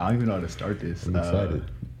I don't even know how to start this. I'm excited.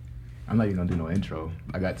 I'm not even gonna do no intro.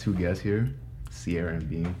 I got two guests here, Sierra and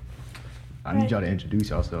Beam. I need y'all to introduce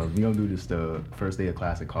yourselves. We gonna do this the first day of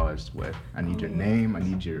class at college way. I need your name, I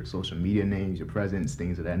need your social media names, your presence,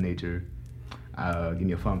 things of that nature. Give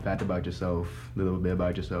me a fun fact about yourself, a little bit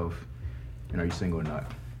about yourself, and are you single or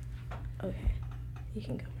not? Okay, you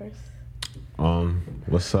can go first.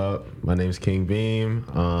 What's up? My name's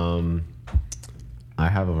KingBeam. I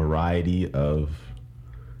have a variety of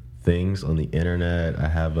things on the internet.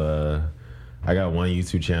 I got one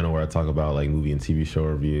YouTube channel where I talk about like movie and TV show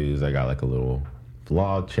reviews. I got like a little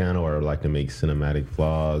vlog channel where I like to make cinematic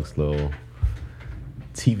vlogs, little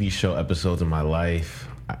TV show episodes of my life.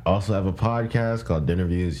 I also have a podcast called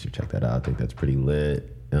Dinnerviews. You should check that out. I think that's pretty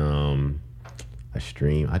lit. I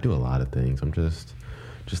stream. I do a lot of things. I'm just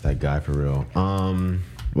that guy for real.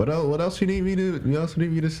 What else you need me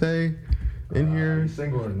to say in here? Are you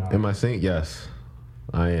single or not? Am I single? Yes,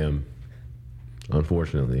 I am.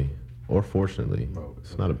 Unfortunately. Or fortunately. Bro,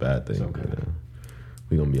 it's not a bad thing. It's okay.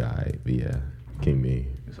 We gonna be alright. But yeah, KingBeam.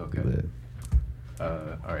 It's okay.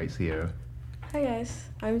 All right, Sierra. Hi guys,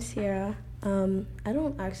 I'm Sierra. I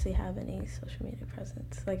don't actually have any social media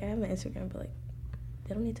presence. Like I have my Instagram, but like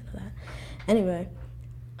they don't need to know that. Anyway,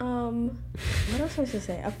 what else was I to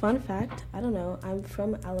say? A fun fact. I don't know. I'm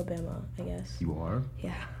from Alabama, I guess. You are?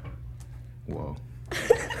 Yeah. Whoa.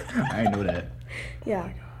 I didn't know that. Yeah.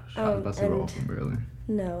 I was about to roll from Berlin.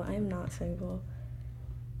 No, I'm not single.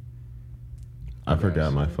 I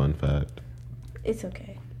forgot my fun fact. It's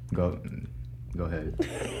okay. Go ahead.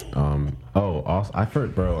 Also,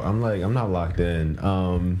 I'm not locked in.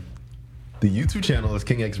 The YouTube channel is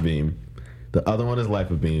KingXBeam. The other one is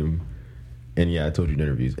Life of Beam. And yeah, I told you in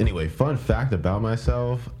interviews. Anyway, fun fact about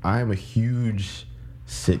myself, I am a huge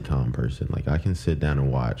sitcom person. Like I can sit down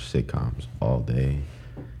and watch sitcoms all day,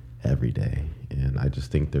 every day. And I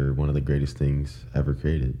just think they're one of the greatest things ever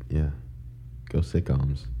created. Yeah. Go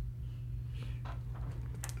sitcoms.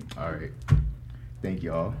 All right. Thank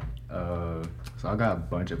y'all. So I got a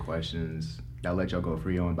bunch of questions that I'll let y'all go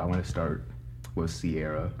free on, but I want to start with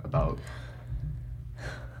Sierra about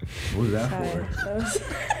what was that for?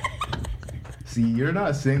 See, you're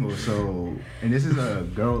not single, so, and this is a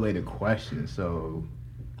girl-related question, so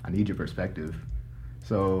I need your perspective.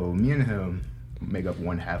 So me and him make up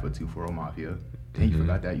one half of 240 Mafia. And you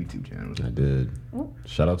forgot that YouTube channel. I did.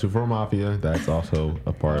 Shout out to 240 Mafia. That's also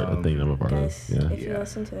a thing I'm a part guys, of. Yeah. If you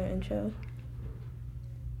listen to their intro,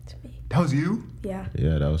 it's me. That was you? Yeah.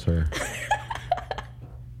 Yeah, that was her.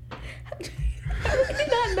 I did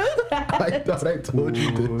not know that. I thought I told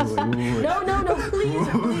you this. No,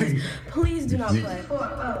 please do not play.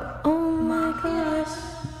 Oh my gosh.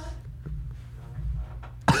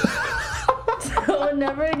 Oh,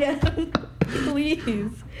 never again.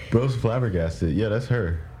 Please. Bro's flabbergasted. Yeah, that's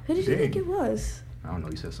her. Who did you think it was? I don't know,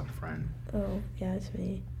 you said some friend. Oh, yeah, it's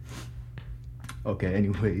me. Okay,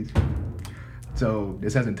 anyways. So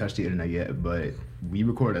this hasn't touched the internet yet, but we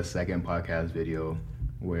recorded a second podcast video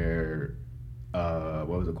where, what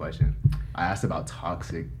was the question? I asked about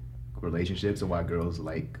toxic relationships and why girls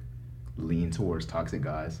like lean towards toxic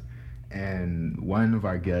guys. And one of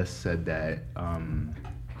our guests said that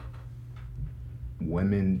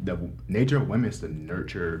the nature of women is to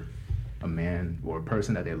nurture a man or a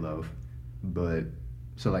person that they love. But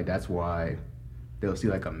so like that's why they'll see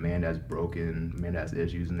like a man that's broken, a man that has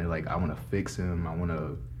issues, and they're like, I want to fix him, I want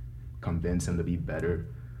to convince him to be better.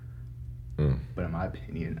 But in my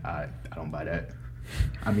opinion, I don't buy that.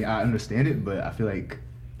 I mean, I understand it, but I feel like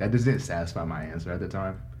that doesn't satisfy my answer at the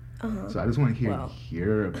time. So I just want to hear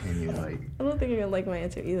your opinion. Like, I don't think you're gonna like my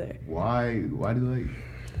answer either. Why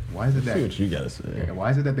is it that? See what you gotta say.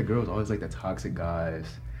 Why is it that the girls always like the toxic guys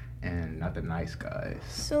and not the nice guys?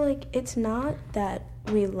 So like, it's not that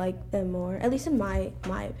we like them more. At least in my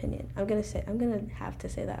opinion, I'm gonna have to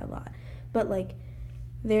say that a lot. But like,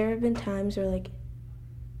 there have been times where like,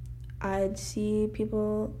 I'd see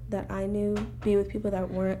people that I knew be with people that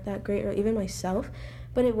weren't that great, or even myself.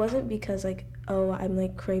 But it wasn't because like, oh, I'm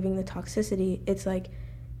like craving the toxicity. It's like,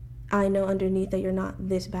 I know underneath that you're not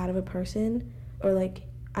this bad of a person, or like,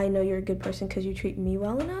 I know you're a good person because you treat me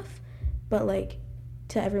well enough, but like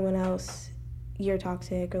to everyone else, you're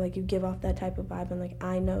toxic, or like you give off that type of vibe, and like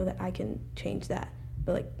I know that I can change that,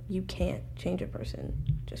 but like you can't change a person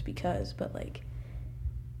just because. But like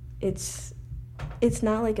it's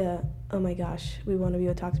not like a, oh my gosh, we want to be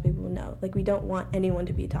with toxic people. No, like we don't want anyone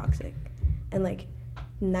to be toxic. And like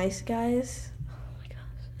nice guys, oh my gosh,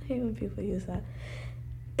 I hate when people use that.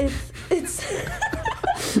 It's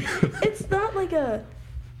it's not like a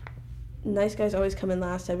nice guys always come in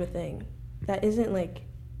last type of thing. That isn't like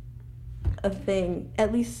a thing,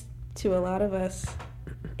 at least to a lot of us,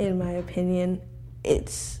 in my opinion.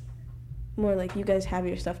 It's more like you guys have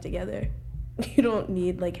your stuff together. You don't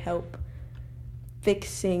need, like, help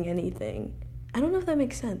fixing anything. I don't know if that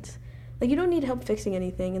makes sense. Like, you don't need help fixing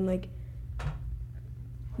anything, and, like,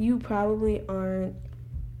 you probably aren't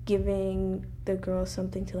giving the girl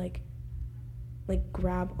something to, like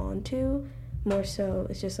grab onto. More so,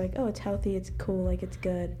 it's just like, oh, it's healthy, it's cool, like, it's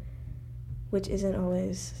good, which isn't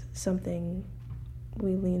always something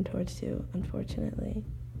we lean towards too, unfortunately.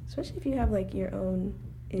 Especially if you have, like, your own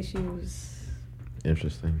issues.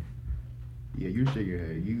 Interesting. Yeah, you shake your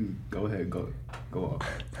head. You go ahead, go off.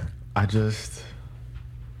 I just,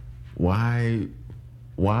 why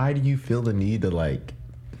do you feel the need to, like,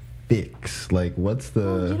 fix? Like, what's the...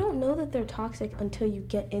 Well, you don't know that they're toxic until you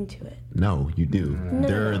get into it. No, you do.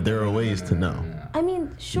 No. There are ways to know. I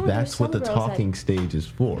mean, sure, That's what the there's some girls talking stage is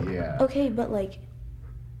for. Yeah. Okay, but, like,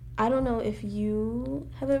 I don't know if you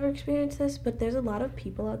have ever experienced this, but there's a lot of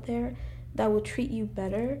people out there that will treat you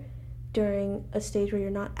better during a stage where you're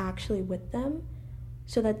not actually with them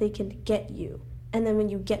so that they can get you. And then when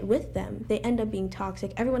you get with them, they end up being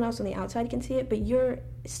toxic. Everyone else on the outside can see it, but you're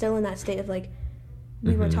still in that state of, like,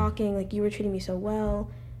 we were talking, like, you were treating me so well.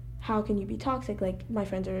 How can you be toxic? Like, my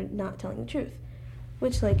friends are not telling the truth.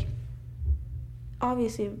 Which, like,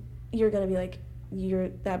 obviously you're going to be like,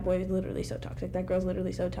 that boy is literally so toxic. That girl's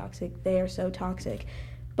literally so toxic. They are so toxic.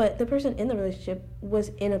 But the person in the relationship was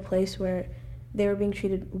in a place where they were being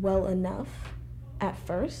treated well enough at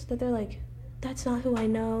first that they're like, that's not who I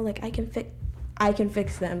know. Like, I can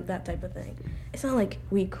fix them, that type of thing. It's not like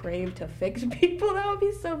we crave to fix people. That would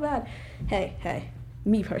be so bad. Hey.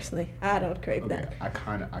 Me personally, I don't crave that. I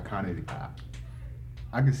can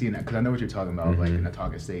see that because I know what you're talking about. Like, in a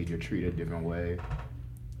talking stage, you're treated a different way.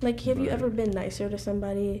 Like, have you ever been nicer to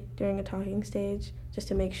somebody during a talking stage just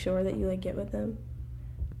to make sure that you, like, get with them?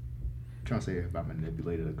 I'm trying to say if I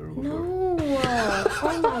manipulated a girl before. No.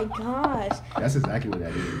 Oh my gosh. That's exactly what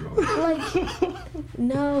that is, bro. Like,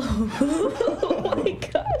 no. Oh my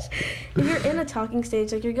gosh. If you're in a talking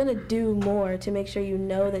stage, like, you're gonna do more to make sure you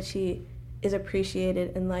know that she is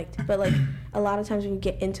appreciated and liked. But, like, a lot of times when you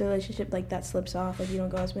get into a relationship, like, that slips off. Like, you don't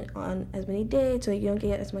go on as many dates, or you don't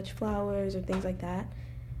get as much flowers or things like that.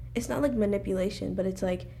 It's not like manipulation, but it's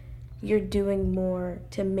like you're doing more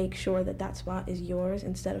to make sure that spot is yours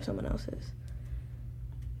instead of someone else's.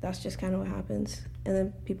 That's just kind of what happens, and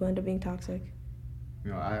then people end up being toxic.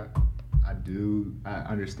 You know, I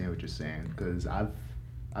understand what you're saying because I've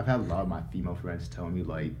had a lot of my female friends tell me,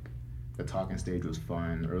 like, the talking stage was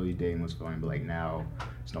fun, early dating was fun, but, like, now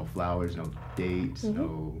there's no flowers, no dates,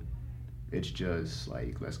 it's just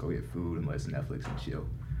like, let's go get food and let's Netflix and chill.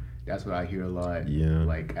 That's what I hear a lot. Yeah.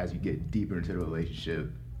 Like, as you get deeper into the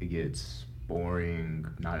relationship, it gets boring,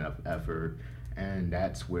 not enough effort, and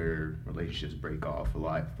that's where relationships break off a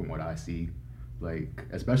lot from what I see. Like,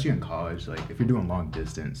 especially in college, like, if you're doing long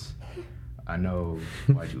distance, I know,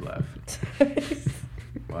 why'd you laugh?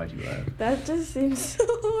 Why'd you laugh? That just seems so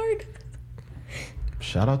hard.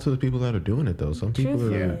 Shout out to the people that are doing it, though. Some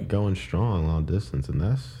people are going strong long distance, and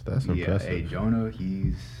that's impressive. Yeah, hey, Jonah,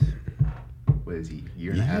 he's... What is he?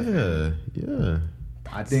 Year and a half? Yeah.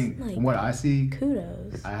 I think, like, from what I see,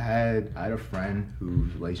 kudos. I had a friend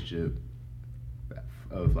whose relationship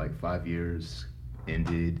of, like, 5 years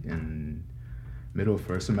ended in middle of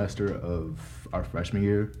first semester of our freshman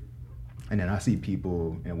year, and then I see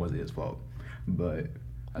people, and it wasn't his fault, but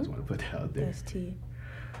I just want to put that out there. ST.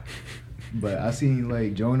 But I seen,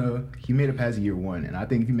 like, Jonah, he made it past year one, and I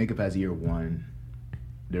think if you make it past year one,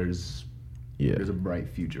 there's a bright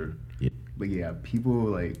future. Yeah. But yeah, people,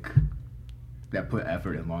 like, that put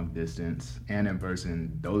effort in long distance and in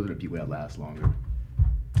person, those are the people that last longer.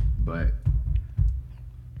 But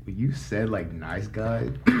when you said, like, nice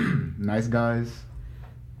guys,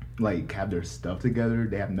 like, have their stuff together,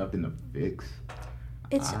 they have nothing to fix.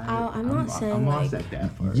 I'm not saying, like...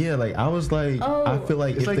 that part. Yeah, like, I was like, I feel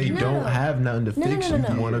like if they don't have nothing to fix,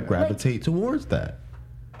 you want to gravitate towards that.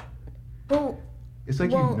 Well... It's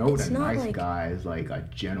like, you know, the nice guy is like a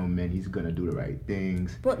gentleman. He's gonna do the right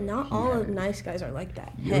things. But not all of nice guys are like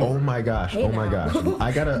that. Yeah. Hey. Oh my gosh!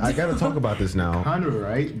 I gotta talk about this now. Kind of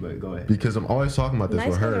right, but go ahead. Because I'm always talking about this nice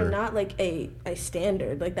with her. Nice guys are not like a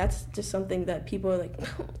standard. Like, that's just something that people are like,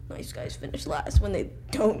 oh, nice guys finish last when they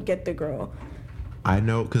don't get the girl. I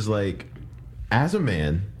know, because, like, as a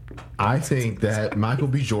man, I think that Michael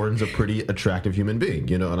B. Jordan's a pretty attractive human being.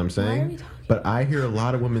 You know what I'm saying? But I hear a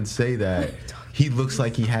lot of women say that he looks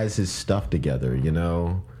like he has his stuff together, you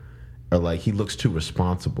know? Or, like, he looks too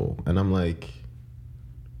responsible. And I'm like,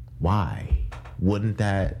 why? Wouldn't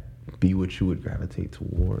that be what you would gravitate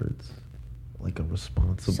towards? like a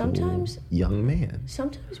responsible Sometimes- young man.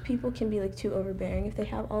 Sometimes people can be like too overbearing if they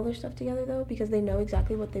have all their stuff together though, because they know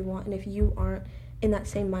exactly what they want, and if you aren't in that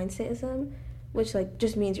same mindset as them, which like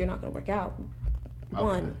just means you're not gonna work out.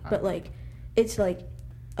 One, but like it's like,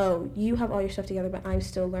 oh, you have all your stuff together, but I'm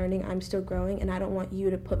still learning, I'm still growing, and I don't want you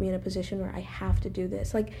to put me in a position where I have to do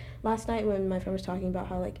this. Like last night when my friend was talking about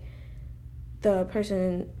how like the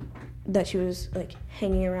person that she was like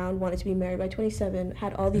hanging around wanted to be married by 27,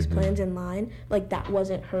 had all these plans in line, like that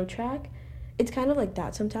wasn't her track. It's kind of like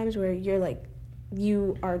that sometimes where you're like,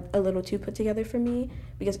 you are a little too put together for me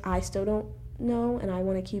because I still don't know and I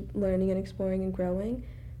want to keep learning and exploring and growing.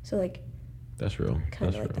 So like that's real.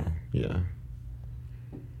 Kinda That's like real. that. Yeah.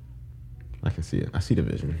 I can see it. I see the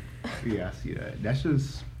vision. Yeah, I see that. That's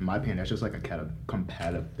just, in my opinion, that's just like a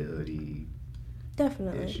compatibility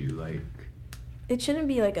definitely issue. Like, it shouldn't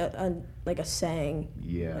be like a saying.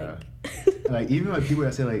 yeah. Like, Like, even like people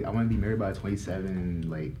that say like I want to be married by 27,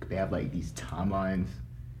 like they have like these timelines.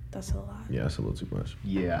 that's a lot. Yeah, that's a little too much.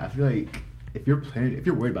 Yeah, I feel like if you're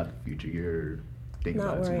worried about the future, you're thinking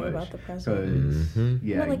Not about it too worrying much. about the present. 'Cause,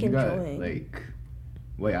 yeah, Not, like, you got enjoying. like,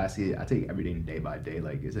 way I see it, I take everything day by day.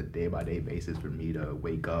 Like, it's a day by day basis for me to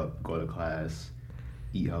wake up, go to class,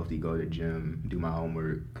 eat healthy, go to the gym, do my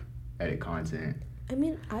homework, edit content. I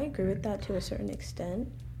mean, I agree with that to a certain extent,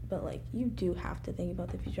 but like you do have to think about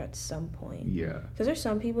the future at some point. Yeah. Because there's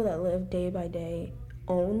some people that live day by day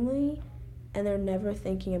only, and they're never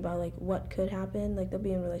thinking about like what could happen. Like they'll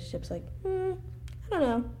be in relationships like, I don't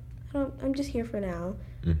know, I'm just here for now.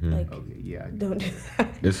 Like, Okay. Yeah. don't do that.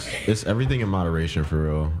 It's everything in moderation for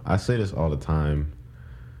real. I say this all the time.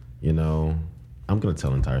 You know, I'm gonna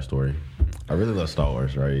tell an entire story. I really love Star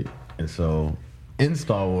Wars, right? And so in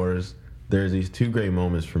Star Wars, there's these two great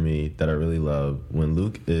moments for me that I really love. When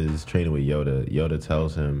Luke is training with Yoda, Yoda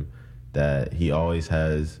tells him that he always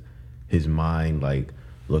has his mind like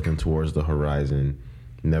looking towards the horizon,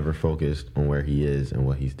 never focused on where he is and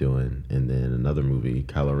what he's doing. And then another movie,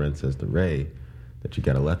 Kylo Ren says to Rey that you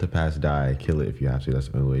gotta let the past die, kill it if you have to. That's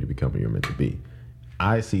the only way to become who you're meant to be.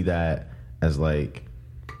 I see that as like,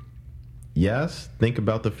 yes, think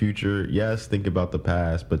about the future. Yes, think about the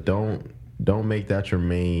past, but don't make that your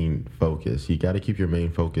main focus. You got to keep your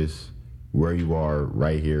main focus where you are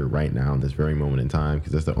right here, right now, in this very moment in time,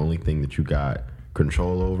 because that's the only thing that you got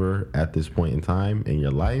control over at this point in time in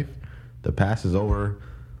your life. The past is over.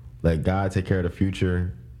 Let God take care of the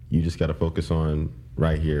future. You just got to focus on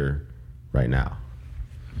right here, right now.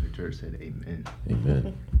 The church said amen.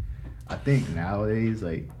 Amen. I think nowadays,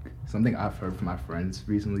 like, something I've heard from my friends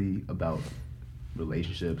recently about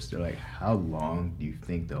relationships, they're like, how long do you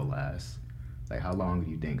think they'll last? Like, how long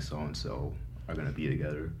do you think so-and-so are going to be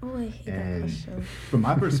together? Oh, I hate that And question. from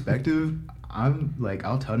my perspective, I'm like,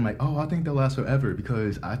 I'll tell them, like, oh, I think they'll last forever,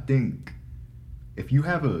 because I think if you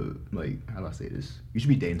have a, like, how do I say this? You should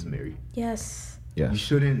be dating to marry. Yes. You Yes.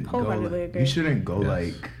 shouldn't go, Wholeheartedly agree. you shouldn't go Yes.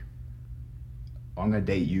 like, oh, I'm going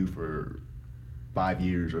to date you for 5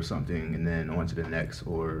 years or something, and then on to the next,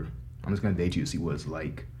 or I'm just going to date you to see what it's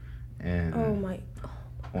like. And Oh my.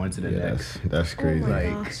 on to the Yes, next. that's crazy. my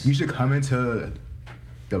Like, gosh. you should come into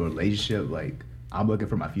the relationship like, I'm looking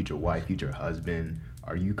for my future wife, future husband.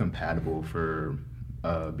 Are you compatible for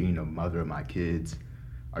being a mother of my kids?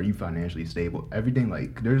 Are you financially stable? Everything,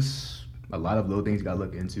 like, there's a lot of little things you gotta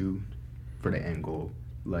look into for the end goal.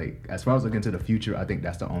 Like, as far as looking into the future, I think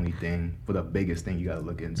that's the only thing, for the biggest thing you gotta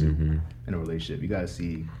look into in a relationship. You gotta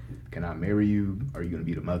see, can I marry you? Are you gonna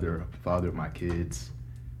be the mother, father of my kids?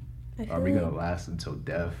 I feel Are we like gonna last until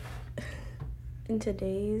death? in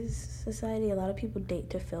today's society, a lot of people date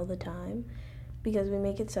to fill the time because we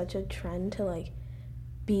make it such a trend to like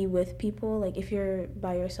be with people. Like if you're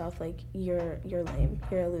by yourself, like you're lame,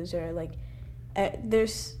 you're a loser. Like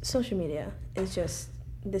there's social media is just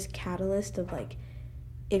this catalyst of like,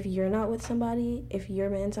 if you're not with somebody, if your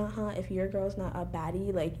man's not hot, if your girl's not a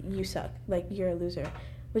baddie, like you suck, like you're a loser,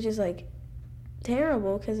 which is like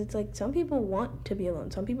terrible because it's like some people want to be alone,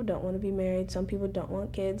 some people don't want to be married, some people don't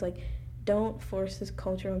want kids. Like, don't force this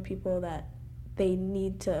culture on people that they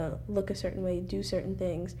need to look a certain way, do certain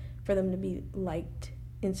things for them to be liked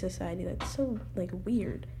in society. That's so like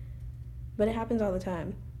weird, but it happens all the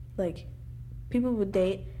time. Like, people would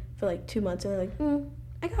date for like 2 months and they're like,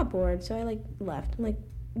 I got bored, so I like left. I'm like,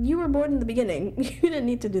 you were bored in the beginning. You didn't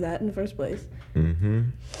need to do that in the first place.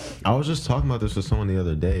 I was just talking about this with someone the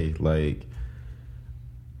other day. Like,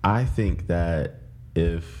 I think that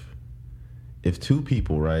if two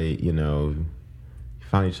people, right, you know,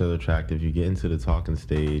 find each other attractive, you get into the talking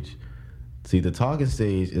stage. See, the talking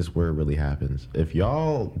stage is where it really happens. If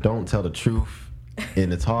y'all don't tell the truth in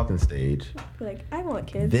the talking stage, Like, I want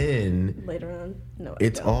kids. then Later on, no,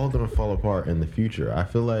 it's I don't. all gonna fall apart in the future. I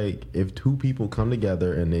feel like if two people come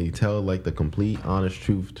together and they tell like the complete honest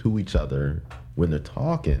truth to each other when they're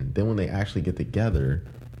talking, then when they actually get together,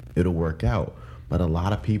 it'll work out. But a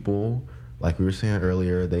lot of people, like we were saying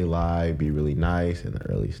earlier, they lie, be really nice in the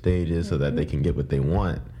early stages so that they can get what they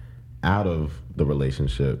want out of the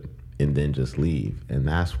relationship and then just leave. And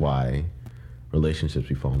that's why relationships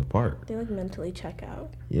be falling apart. They like mentally check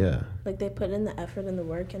out. Yeah. Like they put in the effort and the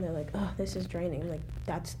work, and they're like, "Oh, this is draining." Like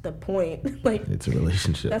that's the point. Like It's a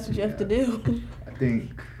relationship. that's what you have to do. I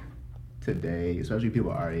think today, especially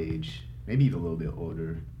people our age, maybe even a little bit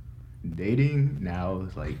older, dating now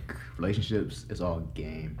is like relationships. It's all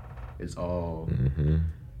game. It's all,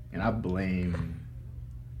 and I blame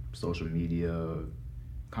social media,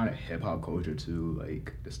 kind of hip hop culture too.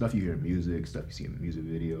 Like the stuff you hear in music, stuff you see in music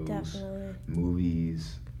videos, Definitely.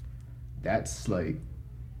 movies. That's like,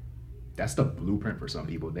 that's the blueprint for some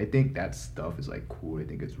people. They think that stuff is like cool. They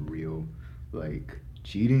think it's real. Like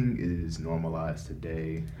cheating is normalized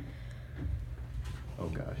today. Oh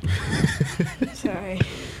gosh. Sorry.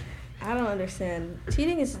 I don't understand.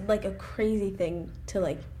 Cheating is like a crazy thing to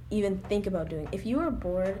like even think about doing. If you are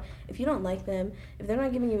bored, if you don't like them, if they're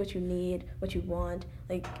not giving you what you need, what you want,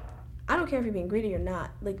 like I don't care if you're being greedy or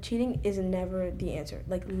not. Like cheating is never the answer.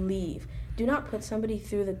 Like leave. Do not put somebody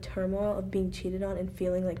through the turmoil of being cheated on and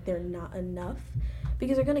feeling like they're not enough,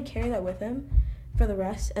 because they're going to carry that with them for the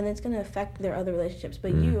rest, and it's going to affect their other relationships.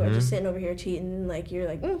 But you are just sitting over here cheating, and like you're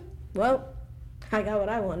like, well, I got what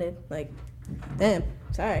I wanted. Like, damn,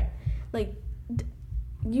 sorry. Like,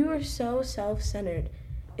 you are so self-centered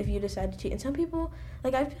if you decide to cheat. And some people,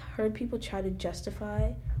 like, I've heard people try to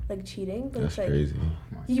justify, like, cheating. But That's it's like, crazy.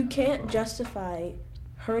 you can't justify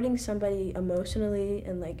hurting somebody emotionally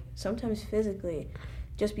and, like, sometimes physically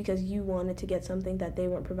just because you wanted to get something that they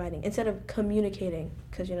weren't providing. Instead of communicating.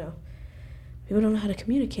 Because, you know, people don't know how to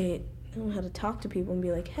communicate. They don't know how to talk to people and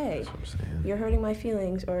be like, hey, you're hurting my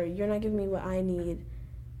feelings, or you're not giving me what I need,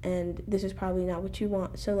 and this is probably not what you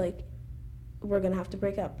want. So, like, we're going to have to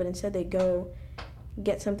break up. But instead they go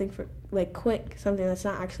get something for, like, quick, something that's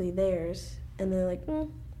not actually theirs. And they're like,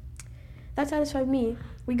 that satisfied me.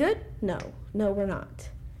 We good? No, we're not.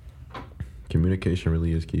 Communication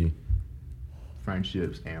really is key.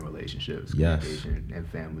 Friendships and relationships, Yes. communication and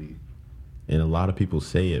family. And a lot of people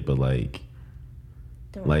say it, but like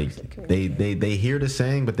Don't actually communicate. they hear the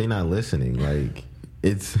saying, but they're not listening. Like,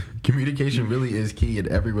 it's communication really is key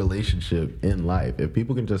in every relationship in life. If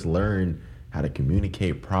people can just learn how to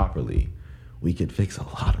communicate properly, we could fix a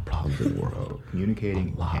lot of problems in the world.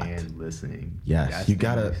 Communicating A lot. and listening. Yes, That's you the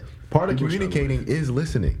gotta. most- Part of people struggle communicating with. is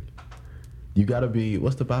listening. You gotta be.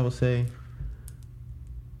 What's the Bible say?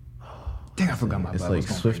 Dang, I forgot my It's Bible. like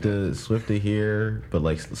It's swift to hear, but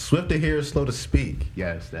like swift to hear, slow to speak.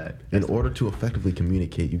 Yes, that. In order to effectively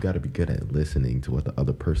communicate, you got to be good at listening to what the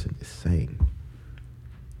other person is saying.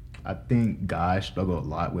 I think guys struggle a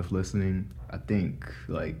lot with listening. I think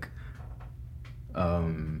like,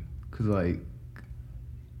 cause like,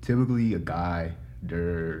 typically a guy,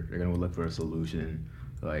 they're gonna look for a solution.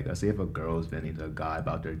 Like, I say if a girl's venting to a guy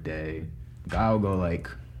about their day, guy will go like,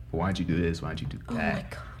 why don't you do this? Why don't you do Oh that? my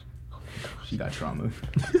god. She got trauma.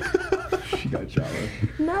 She got trauma.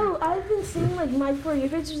 No, I've been seeing like my For You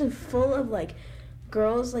page is full of like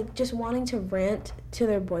girls like just wanting to rant to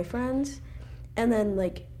their boyfriends, and then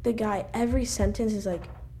like the guy, every sentence is like,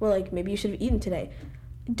 well, like maybe you should have eaten today.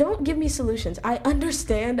 Don't give me solutions. I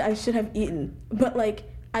understand I should have eaten, but like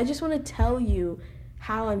I just want to tell you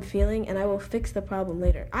how I'm feeling, and I will fix the problem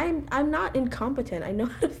later. I'm not incompetent. I know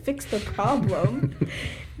how to fix the problem,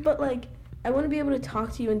 but like I want to be able to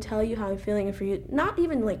talk to you and tell you how I'm feeling, and for you, not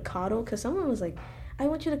even like coddle, because someone was like, I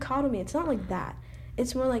want you to coddle me. It's not like that.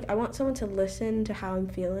 It's more like I want someone to listen to how I'm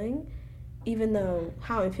feeling, even though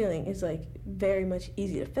how I'm feeling is like very much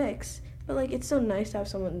easy to fix. But like it's so nice to have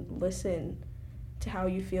someone listen to how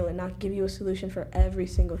you feel and not give you a solution for every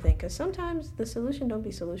single thing, because sometimes the solution don't be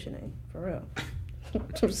solutioning, for real.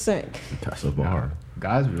 I'm saying. That's a bar.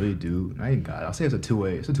 Guys really do. Not even guys. I'll say it's a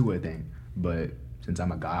two-way thing. But since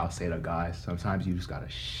I'm a guy, I'll say to guys, sometimes you just gotta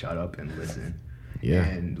shut up and listen. Yeah.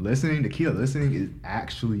 And listening, the key to listening is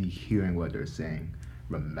actually hearing what they're saying.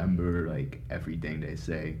 Remember like everything they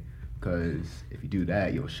say, because if you do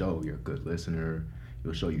that, you'll show you're a good listener.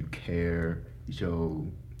 You'll show you care. You show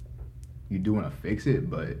you do want to fix it,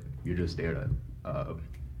 but you're just there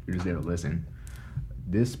to listen.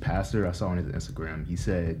 This pastor I saw on his Instagram, he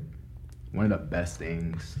said one of the best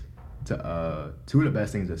things to two of the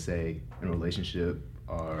best things to say in a relationship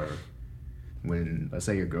are when, let's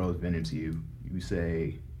say your girl is venting to you, you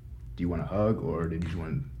say, do you want a hug or did you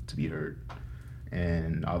want to be heard?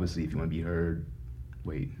 And obviously, if you want to be heard,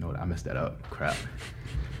 wait, no, I messed that up. Crap.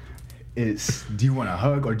 It's, do you want a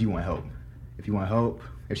hug or do you want help? If you want help,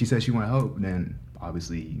 if she says she want help, then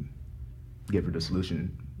obviously give her the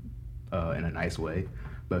solution in a nice way.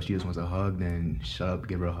 But if she just wants a hug, then shut up,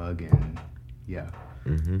 give her a hug, and yeah.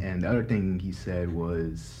 Mm-hmm. And the other thing he said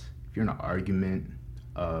was, if you're in an argument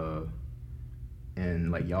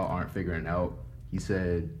and like y'all aren't figuring out, he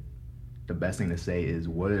said the best thing to say is,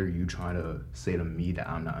 what are you trying to say to me that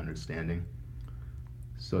I'm not understanding?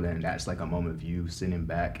 So then that's like a moment of you sitting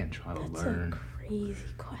back and trying to learn. That's a crazy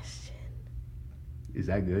question. Is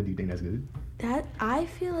that good? Do you think that's good? That, I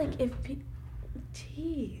feel like if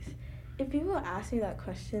people ask me that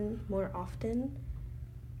question more often,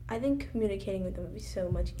 I think communicating with them would be so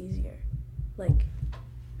much easier. Like,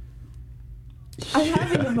 I'm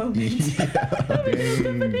having a moment.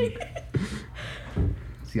 Dang.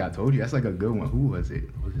 See, I told you, that's like a good one. Who was it?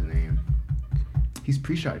 What was his name? He's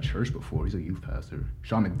preached at church before. He's a youth pastor.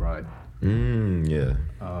 Sean McBride. Yeah.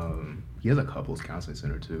 He has a couples counseling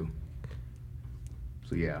center too.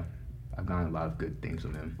 So yeah, I've gotten a lot of good things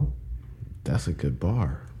from him. That's a good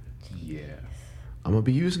bar. Yeah. I'm gonna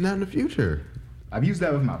be using that in the future. I've used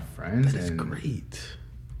that with my friends. That is and great.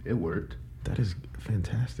 It worked. That is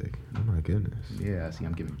fantastic. Oh my goodness. Yeah, see,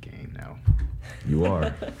 I'm giving game now. You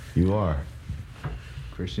are. You are.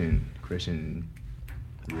 Christian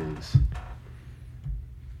rules.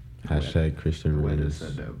 Hashtag Christian Whoever Riz.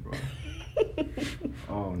 said that, bro.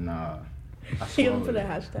 Oh nah. I You swear, gonna put a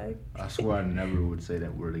hashtag? I swear I never would say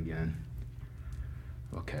that word again.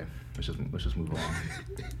 Okay, let's just move on.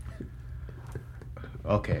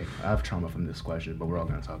 Okay, I have trauma from this question, but we're all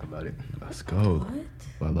gonna talk about it. Let's go.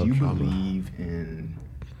 What? I Do love you trauma. believe in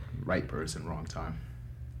right person, wrong time?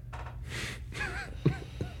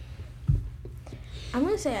 I'm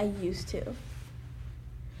gonna say I used to,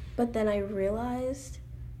 but then I realized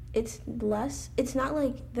it's not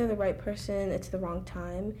like they're the right person, it's the wrong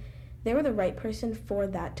time. They were the right person for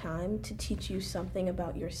that time to teach you something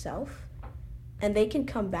about yourself, and they can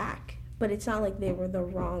come back, but it's not like they were the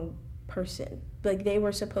wrong person. Like, they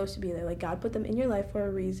were supposed to be there. Like, God put them in your life for a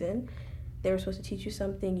reason. They were supposed to teach you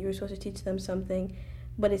something, you were supposed to teach them something,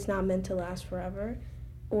 but it's not meant to last forever,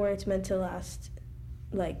 or it's meant to last,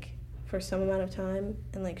 like, for some amount of time,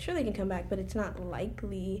 and, like, sure, they can come back, but it's not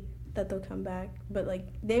likely that they'll come back. But, like,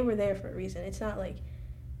 they were there for a reason. It's not like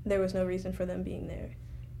there was no reason for them being there,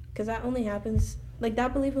 because that only happens, like,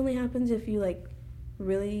 that belief only happens if you, like,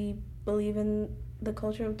 really believe in the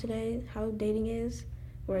culture of today, how dating is,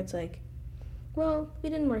 where it's like, well, we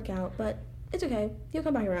didn't work out, but it's okay, you'll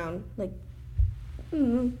come back around. Like,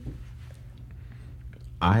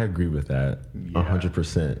 I agree with that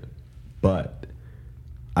 100%. But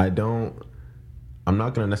I'm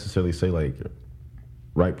not going to necessarily say like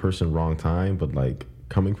right person, wrong time, but like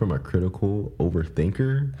coming from a critical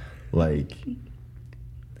overthinker, like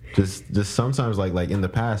just sometimes like in the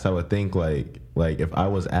past I would think like if I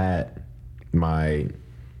was at my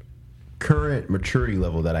current maturity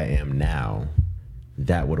level that I am now,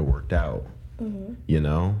 that would have worked out, you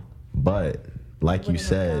know? But like you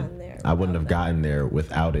said, I wouldn't have gotten there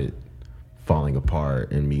without it falling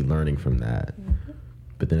apart and me learning from that.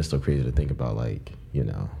 But then it's still crazy to think about, like, you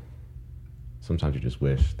know, sometimes you just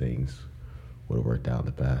wish things would have worked out in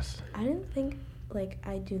the past. I didn't think, like,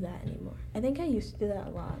 I do that anymore. I think I used to do that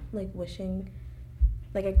a lot, like, wishing,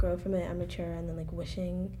 like, I grow from it, I'm mature, and then, like,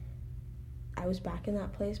 wishing I was back in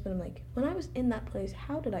that place. But I'm like, when I was in that place,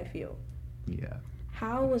 how did I feel? Yeah.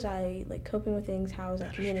 How was I, like, coping with things? How was I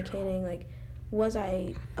communicating? Like, was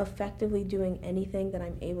I effectively doing anything that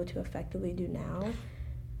I'm able to effectively do now?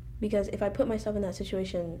 Because if I put myself in that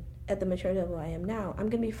situation at the maturity level I am now, I'm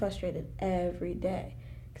going to be frustrated every day.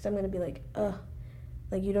 Because I'm going to be like,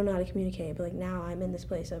 like, you don't know how to communicate. But, like, now I'm in this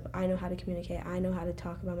place of I know how to communicate. I know how to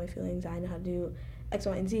talk about my feelings. I know how to do X,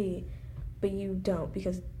 Y, and Z. But you don't,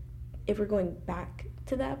 because if we're going back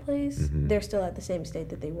to that place, they're still at the same state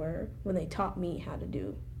that they were when they taught me how to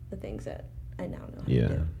do the things that I now know how to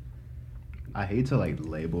do. I hate to like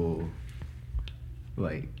label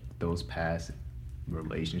like those past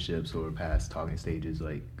relationships or past talking stages,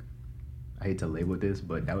 like I hate to label this,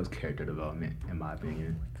 but that was character development in my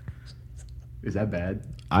opinion. Is that bad?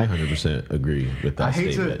 I 100% agree with that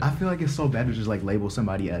statement. I feel like it's so bad to just like label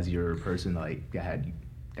somebody as your person like that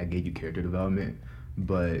gave you character development,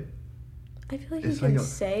 but I feel like It's you can like a-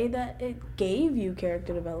 say that it gave you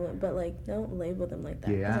character development, but like don't label them like that.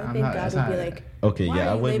 'Cause Yeah, I I'm think not- God that's would be not- like, Okay, why yeah, I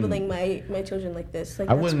are you wouldn't. labeling my children like this? Like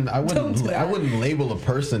I that's- wouldn't. I don't wouldn't. do I that. wouldn't label a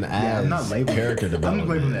person as Yeah, I'm not labeling character I'm development.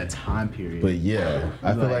 labeling that time period. But yeah,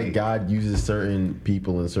 I feel like Like- God uses certain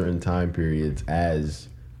people in certain time periods as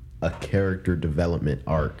a character development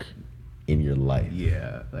arc in your life.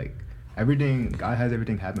 Yeah, like everything, God has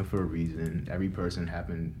everything happen for a reason. Every person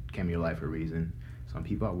came in your life for a reason. Some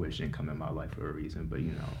people I wish didn't come in my life for a reason, but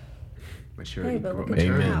you know, maturity, Hey, but look at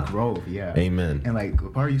maturity you and now. growth, yeah. Amen. And like the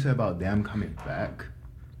part you said about them coming back,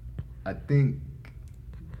 I think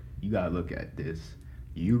you gotta look at this.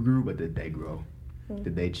 You grew, but did they grow?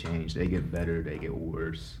 Did they change? They get better, they get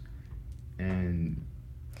worse. And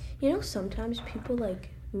You know, sometimes people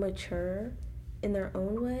like mature in their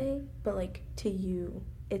own way, but like to you,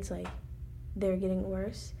 it's like they're getting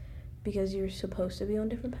worse because you're supposed to be on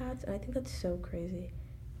different paths, and I think that's so crazy.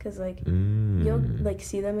 Cause like you'll like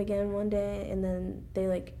see them again one day, and then they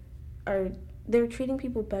like they're treating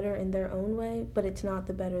people better in their own way, but it's not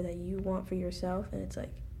the better that you want for yourself, and it's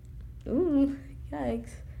like, ooh, yikes.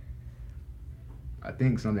 I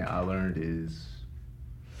think something I learned is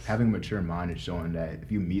having a mature mind is showing that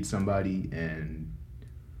if you meet somebody and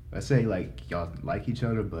let's say like y'all like each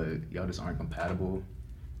other but y'all just aren't compatible,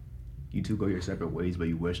 you two go your separate ways but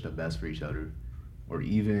you wish the best for each other. Or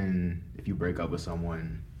even if you break up with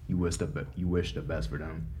someone, you wish the best for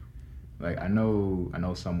them. Like I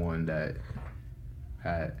know someone that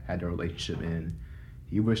had their relationship end.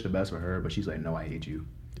 He wished the best for her, but she's like, no, I hate you.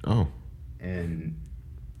 Oh. And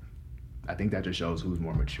I think that just shows who's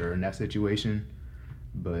more mature in that situation.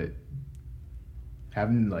 But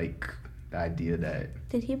having like the idea that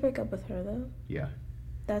Did he break up with her though? yeah,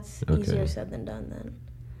 That's Okay. easier said than done then.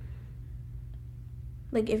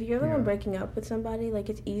 Like if you're the one Yeah. breaking up with somebody, like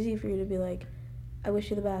it's easy for you to be like, I wish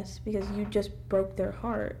you the best because you just broke their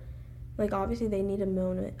heart. Like obviously they need a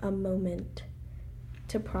moment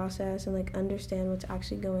to process and like understand what's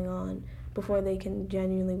actually going on before they can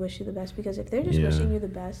genuinely wish you the best, because if they're just Yeah. wishing you the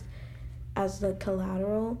best as the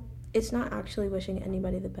collateral, it's not actually wishing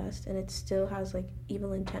anybody the best, and it still has like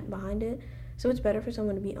evil intent behind it. So it's better for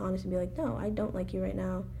someone to be honest and be like, no, I don't like you right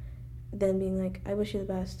now, than being like, I wish you the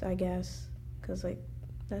best, I guess, because like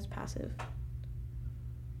that's passive.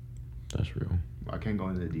 That's real. I can't go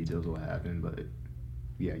into the details of what happened, but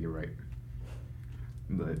yeah, you're right.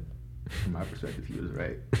 But from my perspective, he was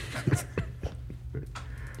right.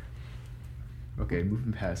 Okay,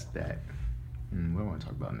 moving past that, what do I want to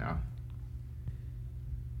talk about now?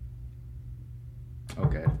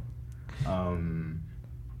 Okay.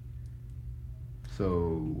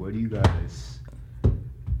 So what do you guys?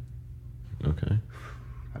 Okay.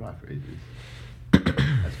 How do I phrase this?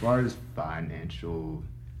 As far as the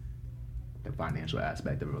financial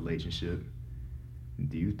aspect of a relationship,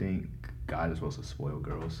 do you think God is supposed to spoil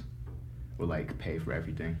girls or like pay for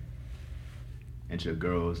everything? And should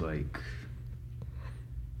girls like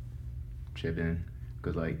chip in?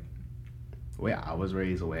 Because like the way I was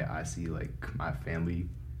raised, the way I see like my family,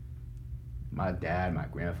 my dad, my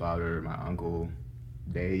grandfather, my uncle,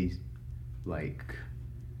 they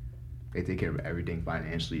take care of everything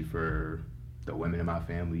financially for the women in my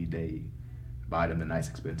family. They buy them the nice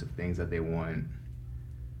expensive things that they want.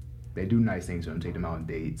 They do nice things for them, take them out on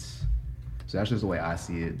dates. So that's just the way I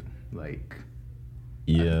see it. Like,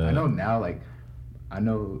 Yeah. I know now, like, I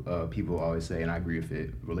know people always say, and I agree with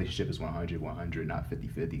it, relationship is 100-100, not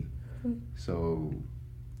 50-50. So,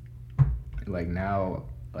 like, now,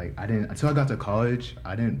 like, until I got to college,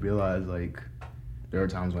 I didn't realize, like, there are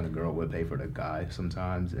times when a girl would pay for the guy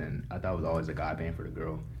sometimes, and I thought it was always the guy paying for the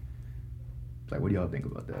girl. Like, what do y'all think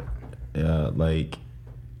about that? Yeah, like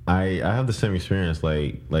I have the same experience.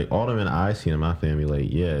 Like all the men I seen in my family, like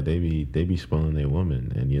yeah, they be spoiling their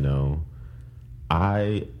woman, and you know,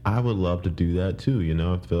 I would love to do that too. You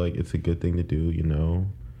know, I feel like it's a good thing to do. You know,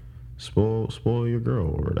 spoil your girl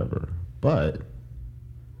or whatever. But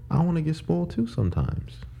I want to get spoiled too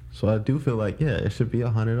sometimes. So I do feel like yeah, it should be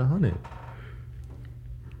 100-100.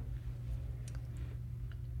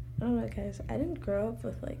 I don't know, guys. I didn't grow up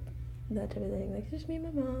with like that type of thing. Like just me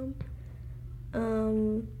and my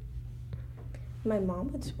mom. My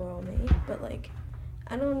mom would spoil me, but like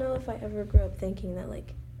I don't know if I ever grew up thinking that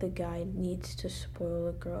like the guy needs to spoil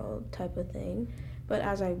a girl type of thing. But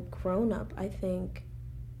as I've grown up, I think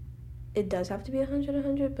it does have to be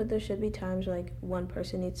 100-100, but there should be times where like one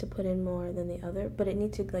person needs to put in more than the other, but it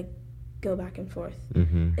needs to like go back and forth.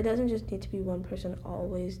 Mm-hmm. It doesn't just need to be one person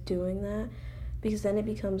always doing that, because then it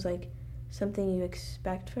becomes like something you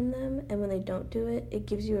expect from them, and when they don't do it, it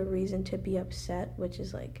gives you a reason to be upset, which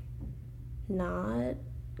is like not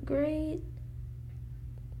great.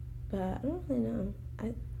 But I don't really know.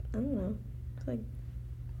 I don't know. It's like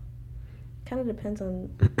kind of depends on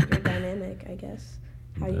your dynamic, I guess.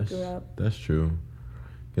 How you grew up. That's true.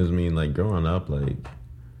 Because I mean, like growing up, like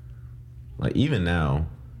even now,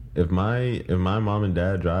 if my mom and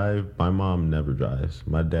dad drive, my mom never drives.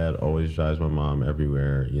 My dad always drives my mom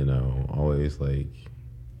everywhere. You know, always like,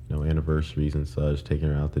 you know, anniversaries and such, taking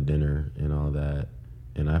her out to dinner and all that.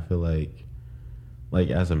 And I feel like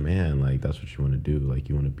as a man, like that's what you want to do. Like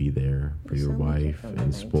you want to be there for your wife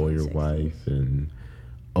and spoil your wife and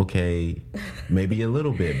okay, maybe a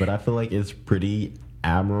little bit, but I feel like it's pretty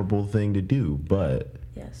admirable thing to do. But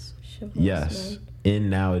yes, in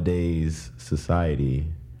nowadays society,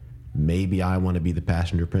 maybe I want to be the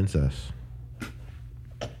passenger princess.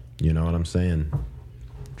 You know what I'm saying?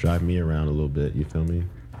 Drive me around a little bit, you feel me?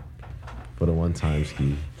 For the one time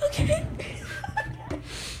ski. Okay.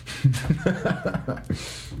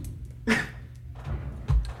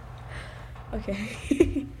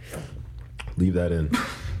 Okay. Leave that in.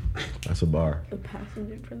 That's a bar. The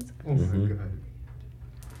passenger princess. Oh my god.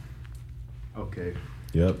 Okay.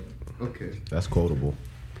 Yep. Okay. That's quotable.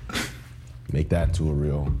 Make that into a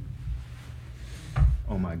reel.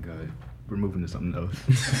 Oh my god. We're moving to something else.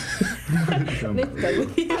 What time is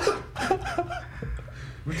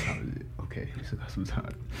it? Okay, so that's what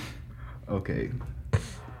time. Okay.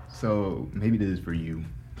 So maybe this is for you,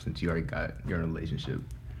 since you already you're in a relationship.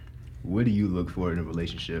 What do you look for in a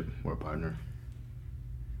relationship or a partner?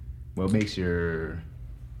 What makes your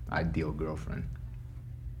ideal girlfriend?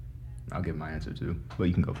 I'll give my answer too, but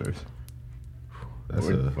you can go first. Or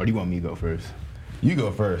do you want me to go first? You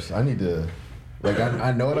go first. I need to, like,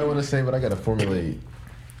 I know what I want to say, but I got to formulate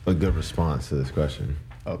a good response to this question.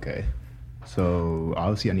 Okay. So,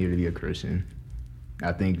 obviously, I need to be a Christian.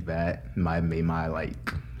 I think that might make my,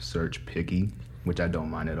 like, search picky, which I don't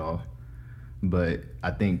mind at all. But I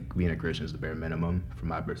think being a Christian is the bare minimum from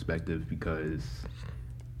my perspective, because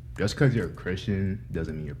just because you're a Christian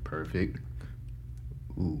doesn't mean you're perfect.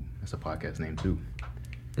 Ooh, that's a podcast name, too.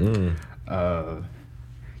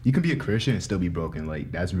 You can be a Christian and still be broken.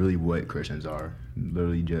 Like, that's really what Christians are.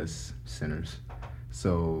 Literally just sinners.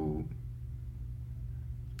 So,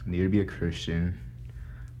 need to be a Christian.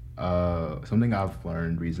 Something I've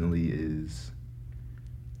learned recently is,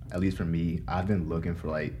 at least for me, I've been looking for,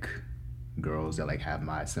 like, girls that, like, have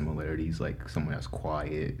my similarities. Like, someone that's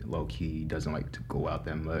quiet, low-key, doesn't like to go out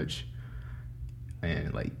that much,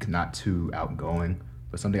 and, like, not too outgoing.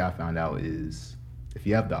 But something I found out is, if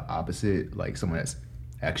you have the opposite, like someone that's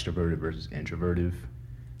extroverted versus introverted,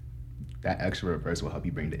 that extrovert person will help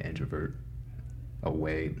you bring the introvert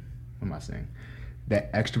away. What am I saying?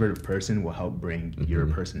 That extroverted person will help bring your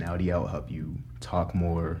personality out, help you talk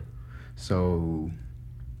more. So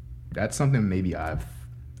that's something maybe I've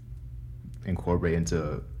incorporated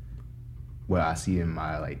into what I see in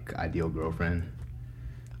my, like, ideal girlfriend.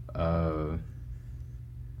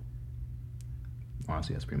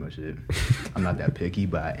 Honestly, that's pretty much it. I'm not that picky,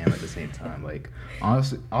 but I am at the same time. Like,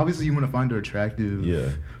 honestly, obviously, you want to find her attractive.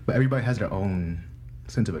 Yeah. But everybody has their own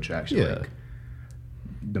sense of attraction. Yeah. Like,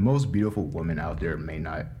 the most beautiful woman out there may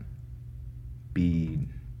not be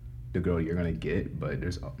the girl you're gonna get, but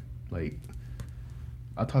there's, like,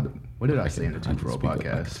 what did I say in the 2 for 0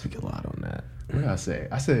 podcast? I can speak a lot on that. What did I say?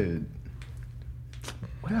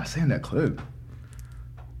 What did I say in that clip?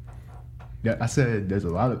 Yeah, I said there's a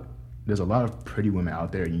lot of pretty women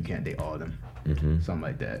out there and you can't date all of them. Something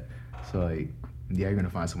like that. So, like, yeah, you're gonna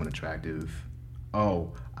find someone attractive.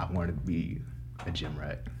 Oh, I want to be a gym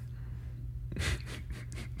rat.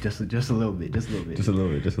 just a little bit.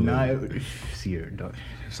 See here,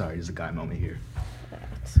 sorry, there's a guy moment here.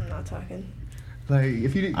 So I'm not talking. Like,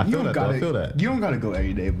 if you don't gotta go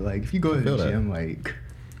every day, but, like, if you go to the gym, like,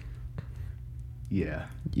 yeah,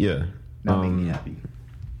 that make me happy.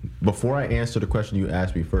 Before I answer the question you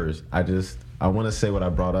asked me first, I want to say what I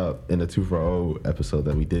brought up in the 2 for 0 episode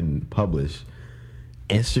that we didn't publish.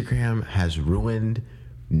 Instagram has ruined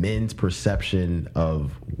men's perception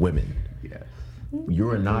of women. Yes. You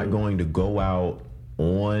are not going to go out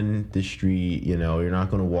on the street, you know, you're not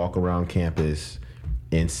going to walk around campus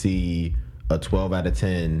and see a 12 out of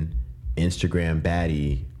 10 Instagram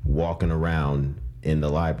baddie walking around in the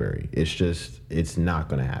library. It's not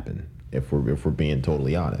going to happen if we're being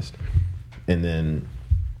totally honest. And then,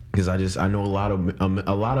 because I know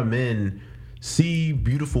a lot of men see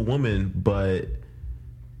beautiful women, but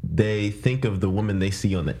they think of the woman they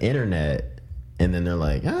see on the internet, and then they're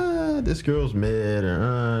like, this girl's mid,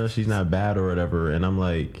 or she's not bad, or whatever. And I'm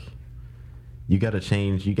like, you gotta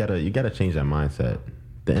change that mindset.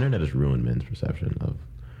 The internet has ruined men's perception of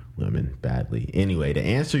women badly. Anyway, to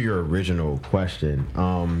answer your original question,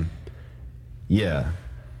 Yeah.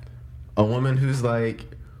 A woman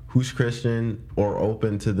who's Christian or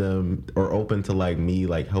open to them or open to like me,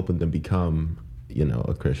 like helping them become, you know,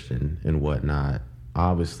 a Christian and whatnot.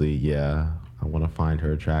 Obviously, yeah, I want to find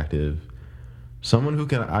her attractive. Someone who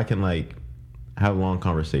I can like have long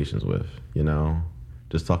conversations with, you know,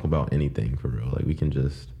 just talk about anything for real. Like we can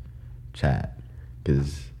just chat,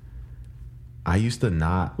 because I used to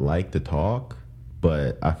not like to talk,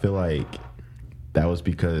 but I feel like that was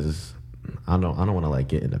because I don't want to like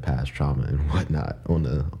get into past trauma and whatnot on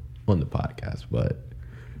the podcast, but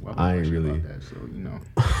Well, I ain't really about that, so you know.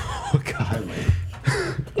 Oh God.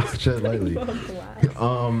 Tread lightly.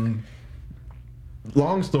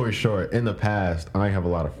 Long story short, in the past, I have a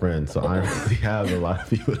lot of friends, so I really have a lot of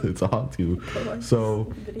people to talk to.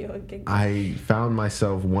 So I found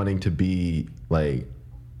myself wanting to be like,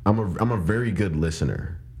 I'm a very good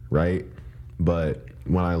listener, right? But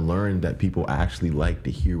when I learned that people actually like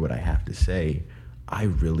to hear what I have to say, I